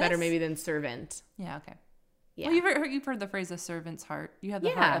think, is better maybe than servant. Yeah. Okay. Yeah. Well, you've heard the phrase "a servant's heart." You have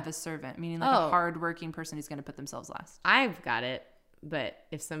the heart of a servant, meaning like a hardworking person who's going to put themselves last. I've got it. But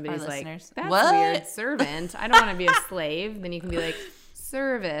if somebody's like, that's what? Weird, servant, I don't want to be a slave, then you can be like,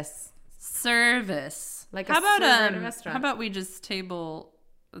 service. Like a server at a restaurant. How about we just table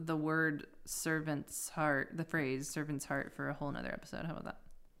the word servant's heart, the phrase servant's heart for a whole nother episode? How about that?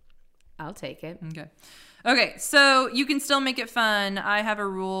 I'll take it. Okay, so you can still make it fun. I have a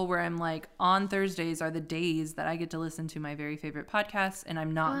rule where I'm like, on Thursdays are the days that I get to listen to my very favorite podcasts, and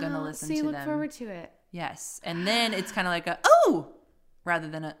I'm not going to listen to them. So you look forward to it. Yes. And then it's kind of like rather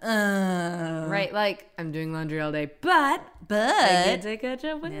than a right, like I'm doing laundry all day, but I get to catch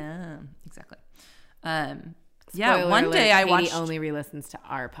up with yeah, exactly. Spoiler one alert, day I Katie watched only re-listens to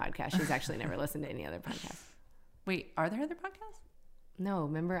our podcast. She's actually never listened to any other podcast. Wait, are there other podcasts? No,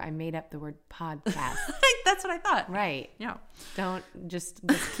 remember I made up the word podcast. That's what I thought. Right. Yeah. Don't just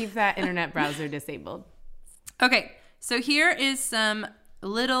keep that internet browser disabled. Okay, so here is some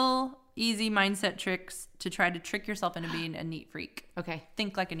little easy mindset tricks to try to trick yourself into being a neat freak. Okay.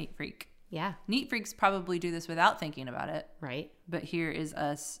 Think like a neat freak. Yeah. Neat freaks probably do this without thinking about it. Right. But here is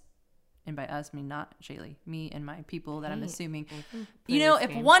us, and by us, I mean not Shaylee, me and my people that I'm assuming.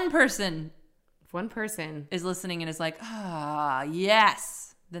 If one person is listening and is like,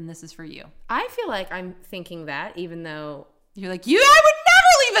 yes, then this is for you. I feel like I'm thinking that, even though you're like, I would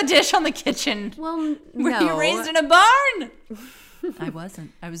never leave a dish on the kitchen. Well, no. Were you raised in a barn? I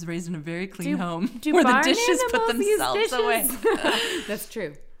wasn't. I was raised in a very clean home where the dishes put themselves away. That's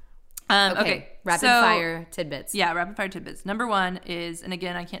true. Okay. Rapid fire tidbits. Yeah, rapid fire tidbits. Number 1 is, and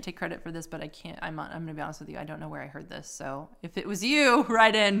again, I can't take credit for this, but I'm going to be honest with you. I don't know where I heard this. So if it was you,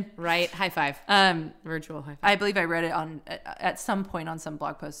 write in. Right. High five. Virtual high five. I believe I read it at some point on some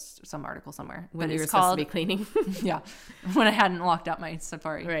blog post, some article somewhere. When you were supposed to be cleaning. Yeah. When I hadn't locked out my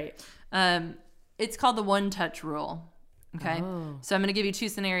Safari. Right. It's called the one touch rule. Okay. Oh. So I'm going to give you 2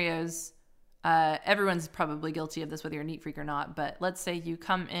 scenarios. Everyone's probably guilty of this, whether you're a neat freak or not. But let's say you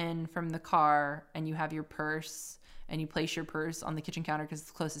come in from the car and you have your purse and you place your purse on the kitchen counter because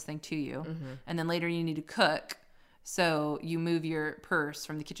it's the closest thing to you. Mm-hmm. And then later you need to cook. So you move your purse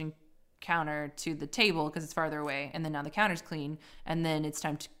from the kitchen counter to the table because it's farther away. And then now the counter's clean. And then it's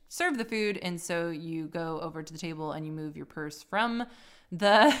time to serve the food. And so you go over to the table and you move your purse from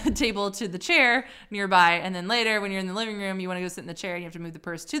the table to the chair nearby. And then later when you're in the living room, you want to go sit in the chair and you have to move the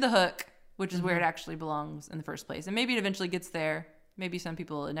purse to the hook, which is where it actually belongs in the first place. And maybe it eventually gets there. Maybe some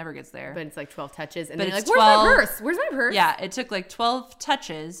people, it never gets there. But it's like 12 touches. And then you're like, where's my purse? Where's my purse? Yeah, it took like 12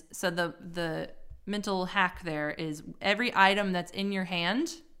 touches. So the mental hack there is every item that's in your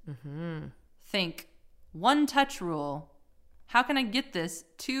hand, think one touch rule. How can I get this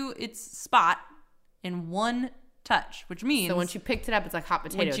to its spot in one touch? Which means... So once you picked it up, it's like hot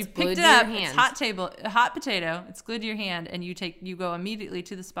potato. Once you picked it up, it's hot potato. It's glued to your hand, and you go immediately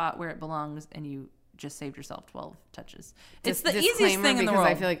to the spot where it belongs, and you just saved yourself 12 touches. It's the easiest thing in the world.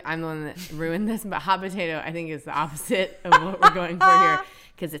 I feel like I'm the one that ruined this, but hot potato, I think, is the opposite of what we're going for here.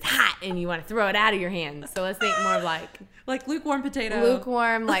 Because it's hot, and you want to throw it out of your hand. So let's think more of like lukewarm potato.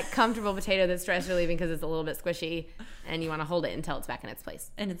 Lukewarm, like comfortable potato that's stress relieving because it's a little bit squishy, and you want to hold it until it's back in its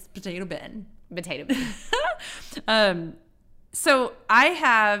place. And it's potato bin. Potato bin. So I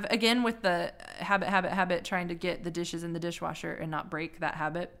have, again, with the habit, trying to get the dishes in the dishwasher and not break that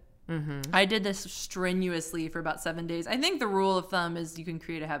habit. Mm-hmm. I did this strenuously for about 7 days. I think the rule of thumb is you can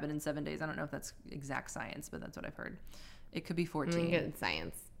create a habit in 7 days. I don't know if that's exact science, but that's what I've heard. It could be 14. Good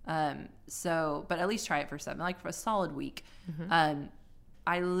science. But at least try it for 7, like for a solid week. Mm-hmm.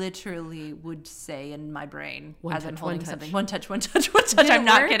 I literally would say in my brain as I'm holding something, one touch. I'm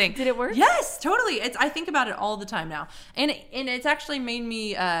not kidding. Did it work? Yes, totally. I think about it all the time now. And it's actually made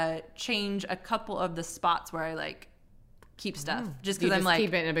me change a couple of the spots where I like keep stuff. Just because I'm like,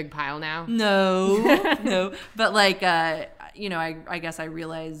 keep it in a big pile now? No. But like, I guess I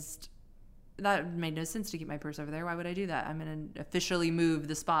realized that made no sense to keep my purse over there. Why would I do that? I'm going to officially move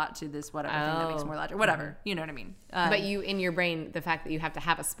the spot to this whatever thing that makes more logic. Whatever. Mm-hmm. You know what I mean? But you, in your brain, the fact that you have to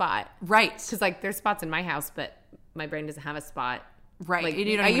have a spot. Right. Because like there's spots in my house, but my brain doesn't have a spot. Right. Like,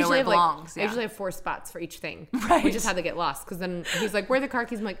 you don't even know where it belongs. I usually have 4 spots for each thing. Right. Which is how they get lost. Because then he's like, where are the car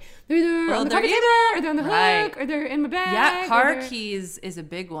keys? I'm like, they're either on the coffee table, or they're on the hook, or they're in my bag. Yeah, car keys is a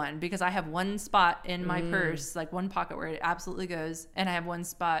big one because I have one spot in my purse, like one pocket where it absolutely goes. And I have one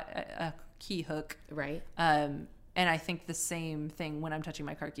spot, a key hook. Right. And I think the same thing when I'm touching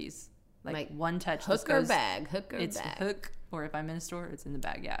my car keys. Like one touch. Hook or bag. Hook or bag. It's hook, or if I'm in a store, it's in the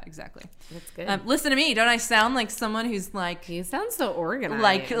bag. Yeah, exactly. That's good. Listen to me. Don't I sound like someone who's like... You sound so organized.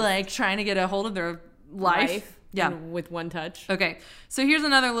 Like trying to get a hold of their life. Yeah. With one touch. Okay. So here's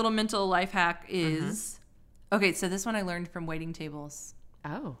another little mental life hack is... Okay, so this one I learned from waiting tables.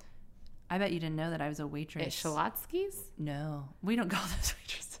 Oh. I bet you didn't know that I was a waitress. At Shalotsky's? No. We don't call those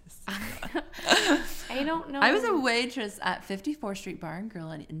waitresses. I don't know. I was a waitress at 54th Street Bar and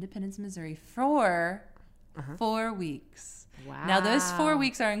Grill in Independence, Missouri for 4 weeks. Wow. Now, those 4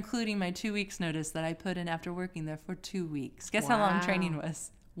 weeks are including my 2 weeks notice that I put in after working there for 2 weeks. Guess how long training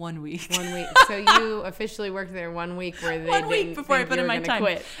was? 1 week. 1 week. So you officially worked there 1 week where they 1 week before I put in my time.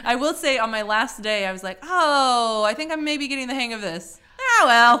 Quit. I will say on my last day, I was like, oh, I think I'm maybe getting the hang of this. Oh,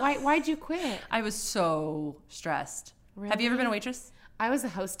 well. Why'd you quit? I was so stressed. Really? Have you ever been a waitress? I was a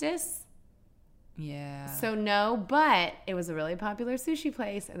hostess. Yeah. So no, but it was a really popular sushi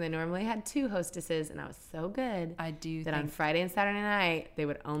place, and they normally had 2 hostesses, and I was so good. I do that on Friday and Saturday night they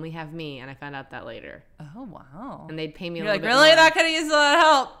would only have me, and I found out that later. Oh wow! And they'd pay me. You're a like, little really? bit more. That could have used a lot of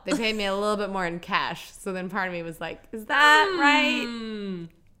help. They paid me a little bit more in cash. So then part of me was like, is that right?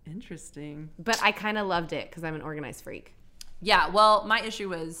 Interesting. But I kind of loved it because I'm an organized freak. Yeah. Well, my issue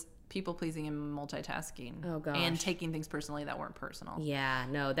was people pleasing and multitasking. Oh gosh. And taking things personally that weren't personal. Yeah,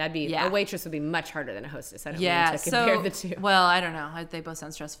 no, that'd be a waitress would be much harder than a hostess. I don't mean to compare the two. Well, I don't know. They both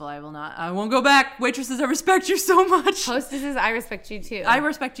sound stressful. I won't go back. Waitresses, I respect you so much. Hostesses, I respect you too. I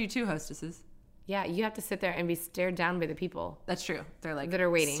respect you too, hostesses. Yeah, you have to sit there and be stared down by the people. That's true. They're like, that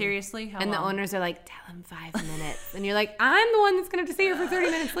are waiting. Seriously? How and long? the owners are like, tell him 5 minutes. And you're like, I'm the one that's going to have to stay here for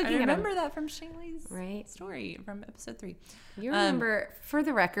 30 minutes looking at him. I remember that from Shaylee's story from episode 3. You remember, for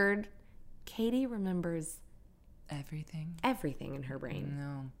the record, Katie remembers Everything in her brain.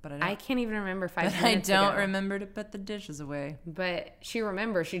 No, but I can't even remember 5 minutes I don't ago. remember to put the dishes away. But she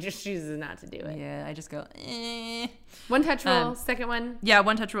remembers. She just chooses not to do it. Yeah, I just go, eh. One touch rule. Second one. Yeah,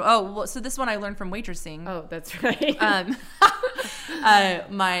 one touch rule. Oh, well, so this one I learned from waitressing. Oh, that's right.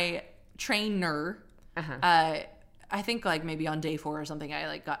 My trainer, I think like maybe on day 4 or something,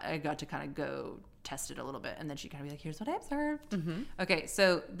 I got to kind of go test it a little bit, and then she kind of be like, here's what I observed. Okay,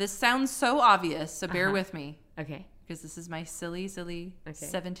 so this sounds so obvious, so bear with me. Okay. Because this is my silly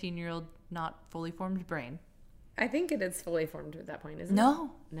 17-year-old not fully formed brain. I think it is fully formed at that point, isn't it? No.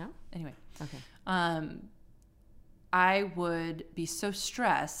 Anyway. Okay. I would be so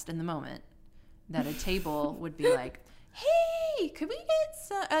stressed in the moment that a table would be like, hey, could we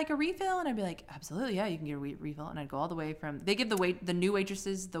get a refill? And I'd be like, absolutely, yeah, you can get a refill. And I'd go all the way from, they give the new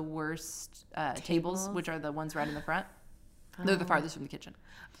waitresses the worst tables, which are the ones right in the front. They're the farthest from the kitchen.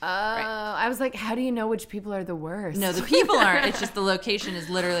 Oh, right. I was like, how do you know which people are the worst? No, the people aren't. It's just the location is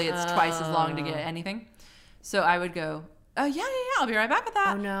literally, it's twice as long to get anything. So I would go, oh, yeah, I'll be right back with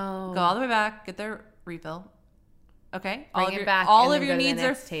that. Oh, no. Go all the way back, get their refill. Okay. Bring it back. All of your needs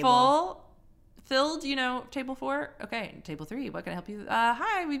are filled, table 4. Okay, table 3. What can I help you?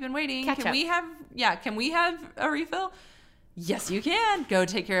 Hi, we've been waiting. Ketchup. Can we have a refill? Yes, you can. Go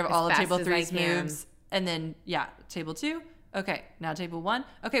take care of all of table 3's moves. And then, table 2. Okay, now table 1.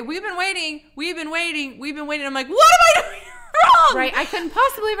 Okay, we've been waiting. I'm like, what am I doing wrong? Right, I couldn't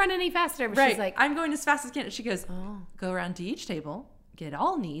possibly run any faster. But she's like, I'm going as fast as I can. She goes, go around to each table, get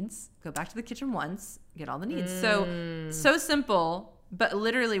all needs, go back to the kitchen once, get all the needs. So simple, but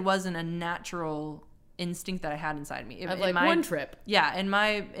literally wasn't a natural instinct that I had inside me. One trip. Yeah, in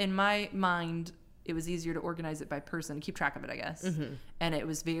my mind, it was easier to organize it by person, keep track of it, I guess. And it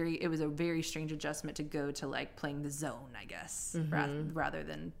was a very strange adjustment to go to like playing the zone, I guess, rather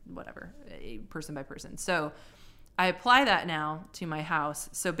than whatever, person by person. So I apply that now to my house.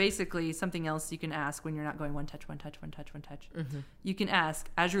 So basically, something else you can ask when you're not going one touch. You can ask,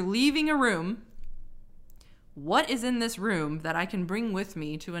 as you're leaving a room, what is in this room that I can bring with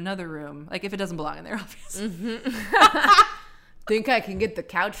me to another room? Like if it doesn't belong in there, obviously. Think I can get the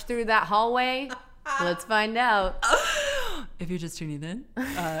couch through that hallway? Let's find out. If you're just tuning in,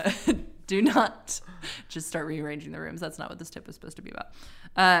 do not just start rearranging the rooms. That's not what this tip was supposed to be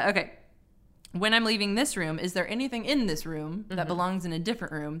about. Okay. When I'm leaving this room, is there anything in this room that belongs in a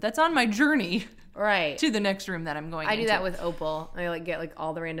different room that's on my journey to the next room that I'm going into? I do that with Opal. I get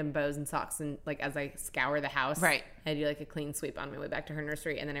all the random bows and socks, and as I scour the house, I do a clean sweep on my way back to her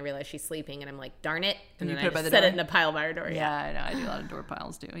nursery, and then I realize she's sleeping, and I'm like, darn it, and then I just set it in a pile by her door. Yeah, I know. I do a lot of door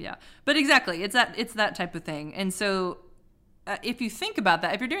piles too. Yeah, but exactly, it's that type of thing. And so, if you think about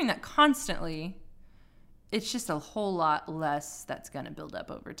that, if you're doing that constantly, it's just a whole lot less that's going to build up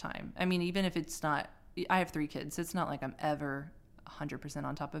over time. I mean, even if it's not, I have 3 kids, so it's not like I'm ever 100%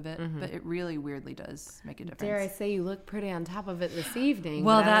 on top of it, but it really weirdly does make a difference. Dare I say you look pretty on top of it this evening.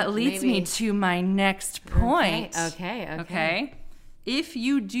 Well, that leads me to my next point. Okay. If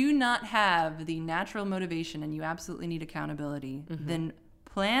you do not have the natural motivation and you absolutely need accountability, then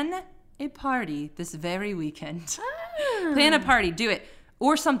plan a party this very weekend. Plan a party. Do it.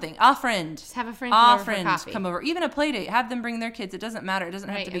 Or something. A friend. Just have a friend come over for coffee. Come over. Even a play date. Have them bring their kids. It doesn't matter. It doesn't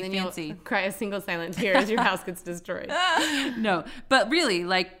have to be fancy. You'll cry a single silent tear as your house gets destroyed. No. But really,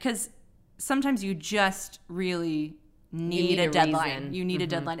 because sometimes you just really need a deadline. Reason. You need a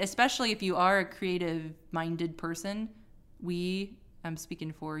deadline. Especially if you are a creative-minded person. I'm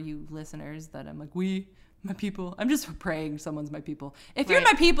speaking for you listeners that I'm like, my people. I'm just praying someone's my people. If you're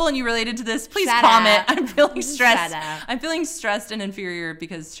my people and you related to this, please comment. I'm feeling stressed. I'm feeling stressed and inferior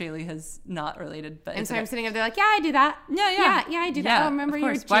because Shaylee has not related. But and so I'm sitting up there like, I do that. Yeah, I do that. Oh, remember your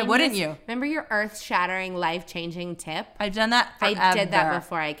genius? Why wouldn't you? Remember your earth-shattering, life-changing tip? I've done that forever. I did that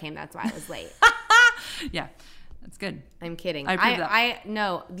before I came. That's why I was late. Yeah, that's good. I'm kidding. I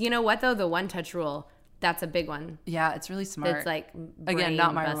no. You know what though? The one-touch rule. That's a big one. Yeah, it's really smart. It's like again,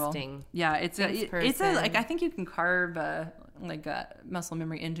 not my busting. rule. Yeah, it's I think you can carve a muscle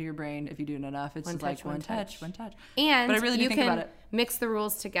memory into your brain if you do it enough. It's one touch. And but I really do think about it. Mix the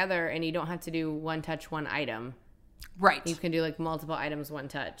rules together, and you don't have to do one touch, one item. Right. You can do multiple items, one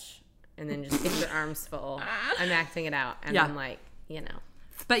touch, and then just get your arms full. I'm acting it out, and then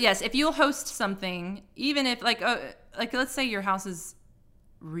But yes, if you'll host something, even if let's say your house is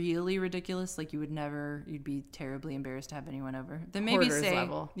really ridiculous, you'd be terribly embarrassed to have anyone over, then maybe Hoarders say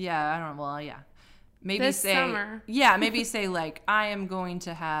level. Maybe this say summer. Maybe say I am going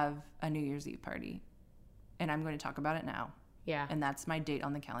to have a New Year's Eve party and I'm going to talk about it now, and that's my date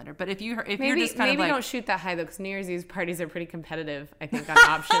on the calendar. But if you're just kind of maybe don't shoot that high though, because New Year's Eve parties are pretty competitive, I think, on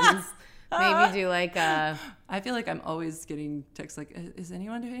options. Maybe do like a... I feel like I'm always getting texts like, is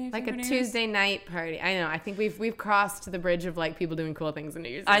anyone doing anything like for a New Tuesday Year's? night party. I know. I think we've crossed the bridge of like people doing cool things in New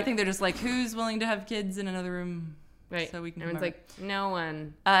Year's Eve. I think they're just like, who's willing to have kids in another room? Right. So we can. Everyone's like, no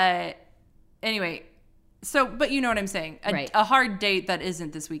one. Anyway. So, but you know what I'm saying. Right. A hard date that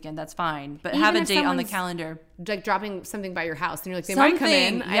isn't this weekend, that's fine. But Even have a if date on the someone's, calendar. like dropping something by your house, and you're like, they might come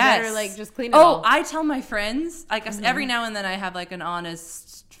in. Something, I yes. better like just clean it all. Oh, I tell my friends, like every now and then I have like an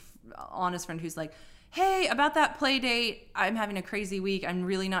honest friend who's like, hey, about that play date, I'm having a crazy week. I'm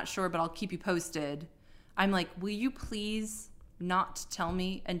really not sure, but I'll keep you posted. I'm like, will you please not tell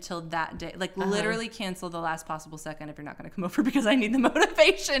me until that day? Like literally cancel the last possible second if you're not going to come over, because I need the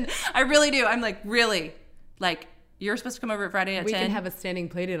motivation. I really do. I'm like, really? Like, you're supposed to come over at Friday at 10? We can have a standing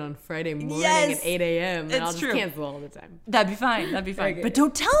play date on Friday morning Yes! at 8 a.m. and It's I'll just true. cancel all the time. That'd be fine. That'd be fine. Okay. But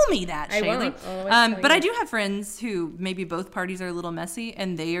don't tell me that, I Shaylee. won't. But I do have friends who maybe both parties are a little messy,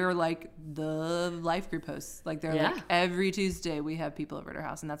 and they are like the life group hosts. Like they're like, every Tuesday we have people over at our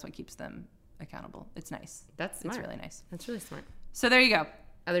house, and that's what keeps them accountable. It's nice. That's smart. It's really nice. That's really smart. So there you go.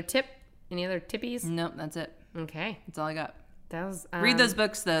 Other tip? Any other tippies? Nope, that's it. Okay. That's all I got. That was, Read those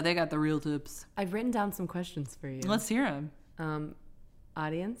books, though. They got the real tips. I've written down some questions for you. Let's hear them.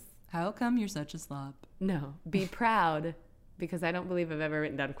 Audience? How come you're such a slob? No. Be proud, because I don't believe I've ever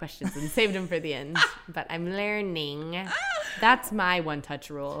written down questions and saved them for the end. But I'm learning. That's my one-touch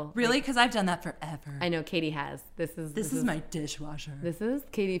rule. Really? Because I've done that forever. I know Katie has. This is my dishwasher. This is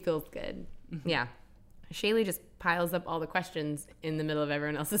Katie feels good. Yeah. Shaylee just piles up all the questions in the middle of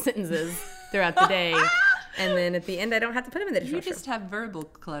everyone else's sentences throughout the day. And then at the end, I don't have to put them in the dishwasher. You just have verbal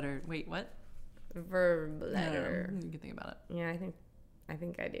clutter. Wait, what? Verb letter. You can think about it. Yeah, I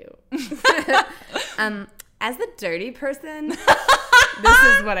think I do. As the dirty person, this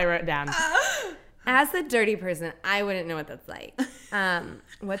is what I wrote down. As the dirty person, I wouldn't know what that's like.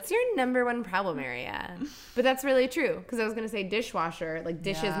 What's your number one problem area? But that's really true, because I was going to say dishwasher. Like,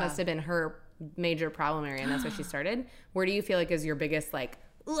 dishes must have been her major problem area, and that's why she started. Where do you feel like is your biggest, like,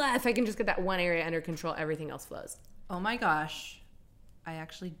 if I can just get that one area under control, everything else flows? Oh my gosh. I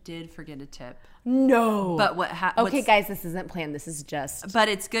actually did forget a tip. No. But okay, guys, this isn't planned. This is just. But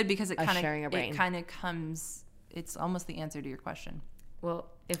it's good because it sharing kind of comes. It's almost the answer to your question. Well,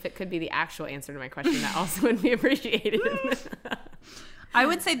 if it could be the actual answer to my question, that also would be appreciated. I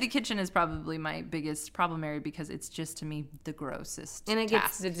would say the kitchen is probably my biggest problem area, because it's just, to me, the grossest. And it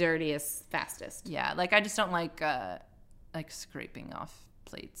gets the dirtiest fastest. Yeah, like I just don't like scraping off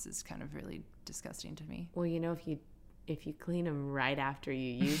plates is kind of really disgusting to me. Well, you know, if you clean them right after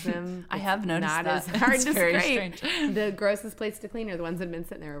you use them, I have noticed not that. as hard It's to very scrape. strange. The grossest plates to clean are the ones that have been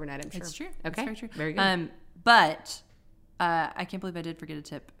sitting there overnight, I'm sure. It's true. Okay. It's very true. Very good. But I can't believe I did forget a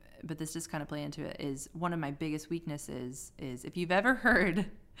tip, but this does kind of play into it, is one of my biggest weaknesses is if you've ever heard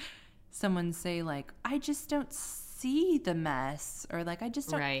someone say, like, I just don't see the mess, or like, I just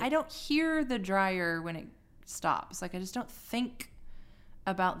don't, I don't hear the dryer when it stops. Like, I just don't think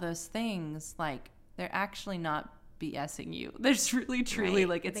about those things. Like, they're actually not BSing you. There's really, truly,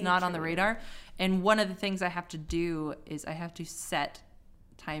 like, it's not on the radar. And one of the things I have to do is I have to set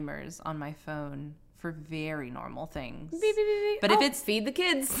timers on my phone for very normal things. Beep, beep, beep, beep. But if it's feed the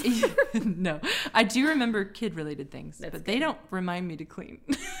kids. No, I do remember kid-related things, but they don't remind me to clean.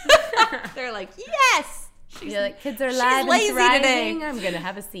 They're like, yes. You're like, kids are alive and thriving. I'm gonna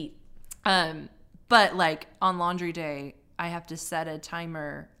have a seat. But like on laundry day, I have to set a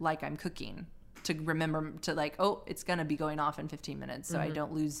timer like I'm cooking to remember to, like, oh, it's gonna be going off in 15 minutes, so I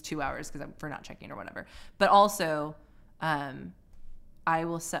don't lose 2 hours for not checking or whatever. But also, I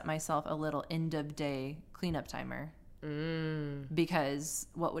will set myself a little end of day cleanup timer, because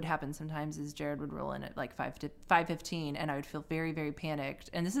what would happen sometimes is Jared would roll in at like 5:15, and I would feel very, very panicked.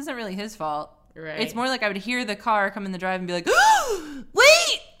 And this isn't really his fault. Right. It's more like I would hear the car come in the drive and be like, oh,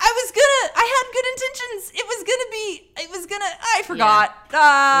 wait, I had good intentions. I forgot.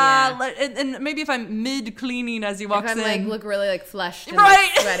 And maybe if I'm mid cleaning as he walks in. If I'm like, look really like flushed and right.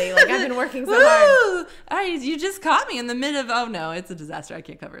 like sweaty, like I've been working so hard. You just caught me in the mid of, oh no, it's a disaster. I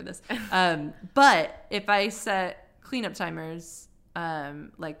can't cover this. But if I set cleanup timers,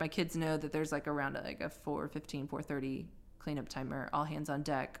 like my kids know that there's like around a 4:15, 4:30 cleanup timer, all hands on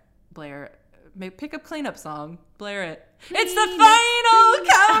deck, Blair, pick up cleanup song, blare it. It's the final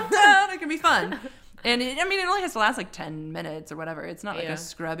countdown. It can be fun. And it only has to last like 10 minutes or whatever. It's not like a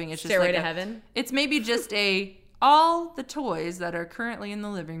scrubbing. It's just Stairway like to heaven. It's maybe just all the toys that are currently in the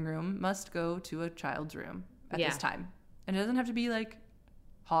living room must go to a child's room at this time. And it doesn't have to be like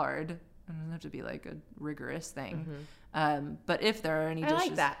hard. It doesn't have to be like a rigorous thing. But if there are any dishes. I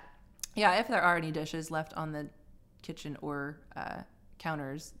like that. Yeah, if there are any dishes left on the kitchen or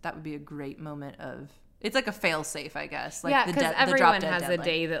counters, that would be a great moment of. It's like a fail safe, I guess. Like yeah, because everyone has deadline. a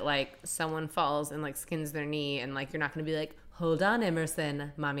day that like someone falls and like skins their knee, and like you're not going to be like, hold on,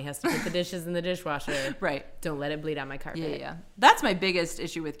 Emerson, mommy has to put the dishes in the dishwasher. Right. Don't let it bleed on my carpet. Yeah. That's my biggest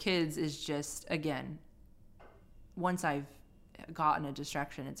issue with kids is just, again, once I've gotten a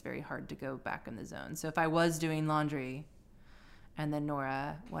distraction, it's very hard to go back in the zone. So if I was doing laundry and then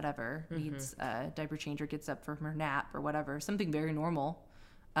Nora, whatever, needs a diaper change or gets up from her nap or whatever, something very normal,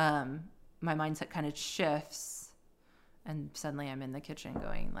 my mindset kind of shifts, and suddenly I'm in the kitchen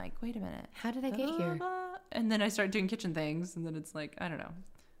going like, wait a minute. How did I get here? And then I start doing kitchen things, and then it's like, I don't know.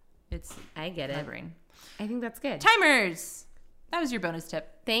 I get it. My brain. I think that's good. Timers! That was your bonus tip.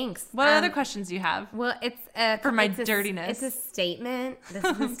 Thanks. What other questions do you have? Well, it's for my dirtiness. It's a statement. This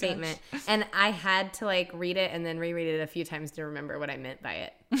is a statement, and I had to like read it and then reread it a few times to remember what I meant by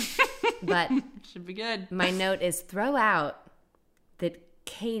it. But should be good. My note is throw out that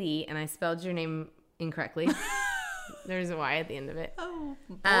Katie, and I spelled your name incorrectly. There's a Y at the end of it. Oh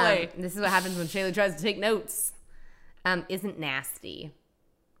boy! This is what happens when Shayla tries to take notes. Isn't nasty.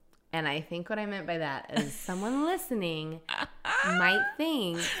 And I think what I meant by that is someone listening might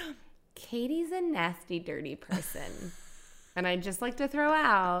think Katie's a nasty, dirty person. And I'd just like to throw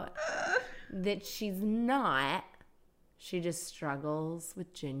out that she's not. She just struggles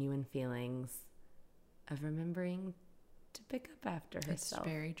with genuine feelings of remembering to pick up after herself. It's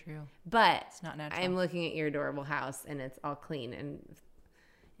very true. But it's not natural. I'm looking at your adorable house, and it's all clean and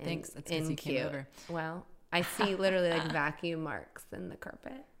thanks. That's because you came over. Well, I see literally like vacuum marks in the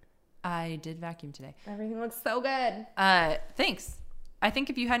carpet. I did vacuum today. Everything looks so good. Thanks. I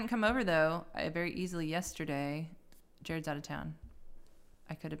think if you hadn't come over, though, very easily yesterday, Jared's out of town.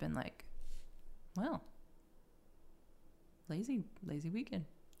 I could have been like, well, lazy weekend.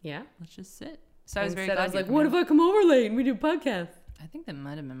 Yeah. Let's just sit. So I was very glad. I was like, what if I come over late and we do a podcast? I think that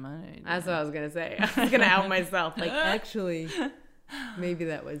might have been my idea. That's what I was going to say. I was going to out myself. Like, actually, maybe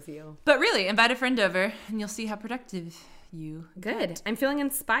that was you. But really, invite a friend over and you'll see how productive you good get. I'm feeling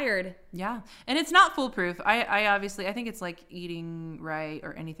inspired. Yeah, and it's not foolproof. I obviously, I think it's like eating right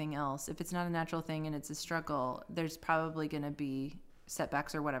or anything else. If it's not a natural thing and it's a struggle, there's probably going to be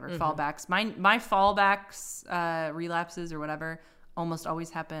setbacks or whatever, fallbacks. My fallbacks, relapses or whatever, almost always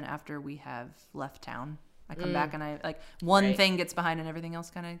happen after we have left town. I come back and I like one thing gets behind and everything else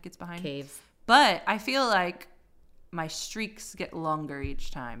kind of gets behind. Caves. But I feel like my streaks get longer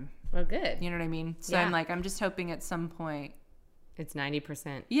each time. Well, good. You know what I mean? So yeah. I'm like, I'm just hoping at some point. It's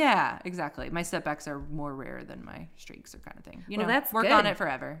 90%. Yeah, exactly. My setbacks are more rare than my streaks or kind of thing. You know, that's work good. on it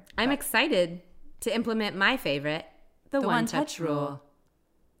forever. I'm excited to implement my favorite, the one-touch rule.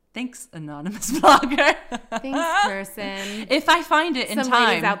 Thanks, anonymous blogger. Thanks, person. If I find it in time. Some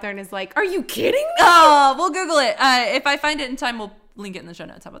lady's out there and is like, are you kidding me? Oh, we'll Google it. If I find it in time, we'll link it in the show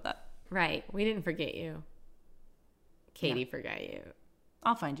notes. How about that? Right. We didn't forget you. Katie forgot you.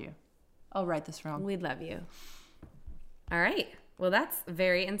 I'll find you. I'll write this wrong. We'd love you. All right. Well, that's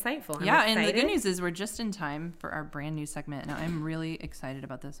very insightful. I'm excited. And the good news is we're just in time for our brand new segment. Now, I'm really excited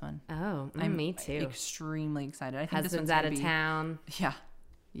about this one. Oh, me too. Extremely excited. I think Husband's this one's out of town.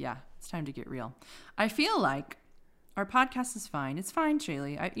 Yeah. It's time to get real. I feel like our podcast is fine. It's fine,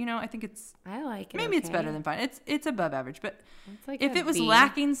 Shaylee. I think it's. I like it. Maybe it's better than fine. It's above average, but like if it was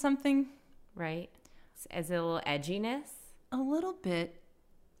lacking something, right? As a little edginess, a little bit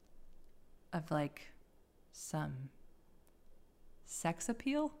of like some sex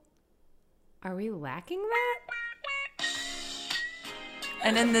appeal. Are we lacking that?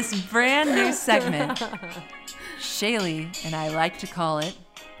 And in this brand new segment, Shaylee and I like to call it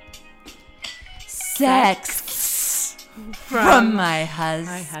Sex from my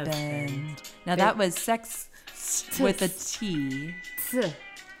husband. Now that was sex with a T. Text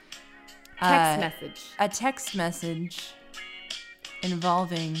message. A text message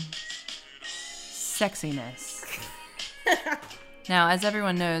involving sexiness. Now, as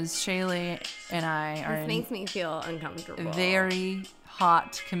everyone knows, Shaylee and I are this makes me feel uncomfortable. Very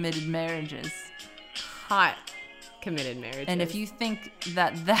hot, committed marriages. Hot, committed marriages. And if you think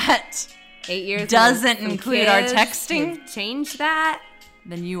that 8 years doesn't include our texting, change that,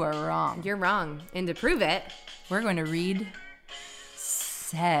 then you are wrong. You're wrong. And to prove it, we're going to read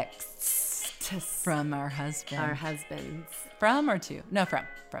sex from our husband. Our husbands. From or to? No, from.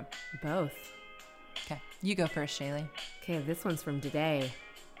 Both. Okay. You go first, Shaylee. Okay, this one's from today.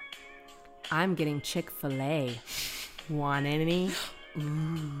 I'm getting Chick-fil-A. Want any?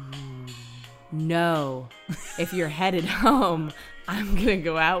 Ooh. No. If you're headed home, I'm going to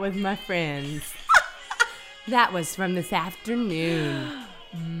go out with my friends. That was from this afternoon.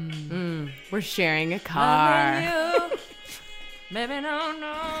 We're sharing a car. Baby, no, no,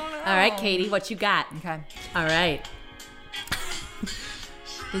 no. All right, Katie, what you got? Okay. All right.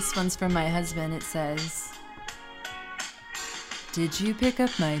 This one's from my husband. It says, did you pick up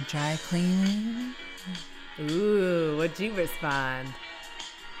my dry cleaning? Ooh, what'd you respond?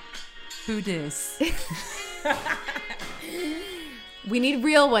 Who dis? We need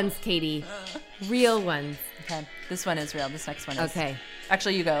real ones, Katie. Real ones. Okay. This one is real. This next one is. Okay.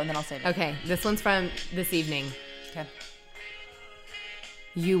 Actually, you go, and then I'll say it. Okay, this one's from this evening. Okay.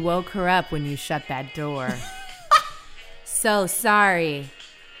 You woke her up when you shut that door. So sorry.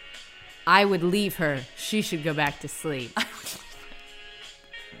 I would leave her. She should go back to sleep.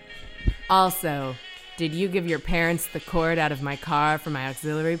 Also, did you give your parents the cord out of my car for my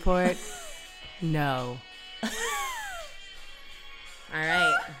auxiliary port? No. All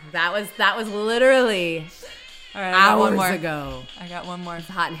right. That was literally All right, I got one hours more. ago. I got one more. It's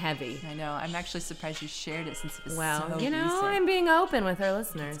hot and heavy. I know. I'm actually surprised you shared it since it was Well, so you know, recent. I'm being open with our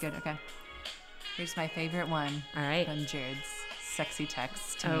listeners. It's good. Okay. Here's my favorite one. All right. From Jared's sexy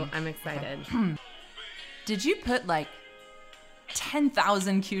text to Oh, me. I'm excited. Okay. Did you put like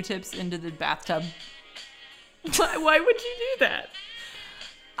 10,000 Q-tips into the bathtub? Why would you do that?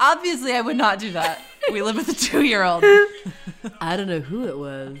 Obviously, I would not do that. We live with a 2-year-old. I don't know who it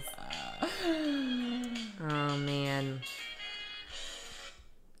was. Oh, man.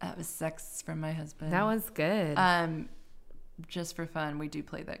 That was sex from my husband. That was good. Just for fun, we do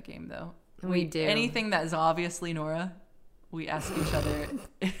play that game though. We do. Anything that is obviously Nora, we ask each other.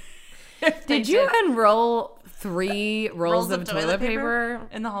 Did you unroll 3 rolls of toilet paper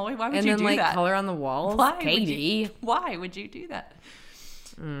in the hallway? Why would and you then do like that? color on the walls? Why Katie. Why would you do that?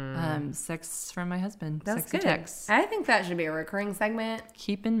 Sex from my husband. That's Sexy good. text. I think that should be a recurring segment.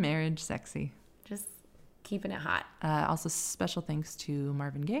 Keeping marriage sexy. Just keeping it hot. Also, special thanks to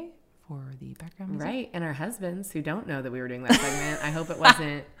Marvin Gaye for the background music. Right. And our husbands who don't know that we were doing that segment. I hope it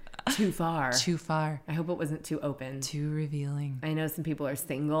wasn't too far. Too far. I hope it wasn't too open. Too revealing. I know some people are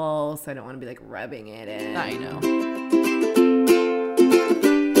single, so I don't want to be like rubbing it in. I know.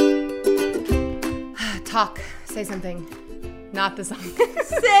 Talk. Say something. Not the song.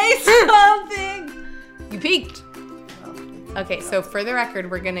 Say something. You peaked. Okay, so for the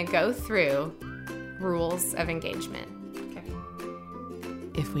record, we're going to go through rules of engagement. Okay.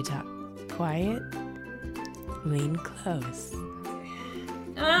 If we talk quiet, lean close.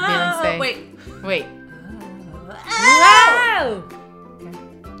 Beyonce. Wait. Wow! Okay.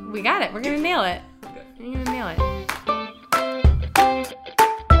 We got it. We're going to nail it. We're going to nail it.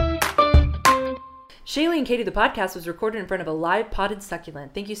 Shaylee and Katie, the podcast, was recorded in front of a live potted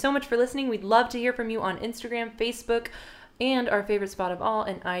succulent. Thank you so much for listening. We'd love to hear from you on Instagram, Facebook, and our favorite spot of all,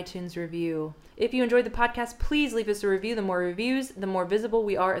 an iTunes review. If you enjoyed the podcast, please leave us a review. The more reviews, the more visible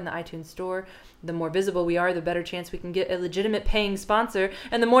we are in the iTunes store. The more visible we are, the better chance we can get a legitimate paying sponsor.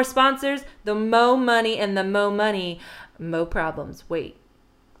 And the more sponsors, the mo money, and the mo money, mo problems. Wait.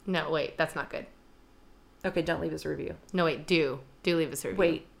 No, wait. That's not good. Okay, don't leave us a review. No, wait. Do leave us a review.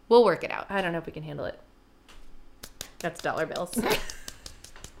 Wait. We'll work it out. I don't know if we can handle it. That's dollar bills.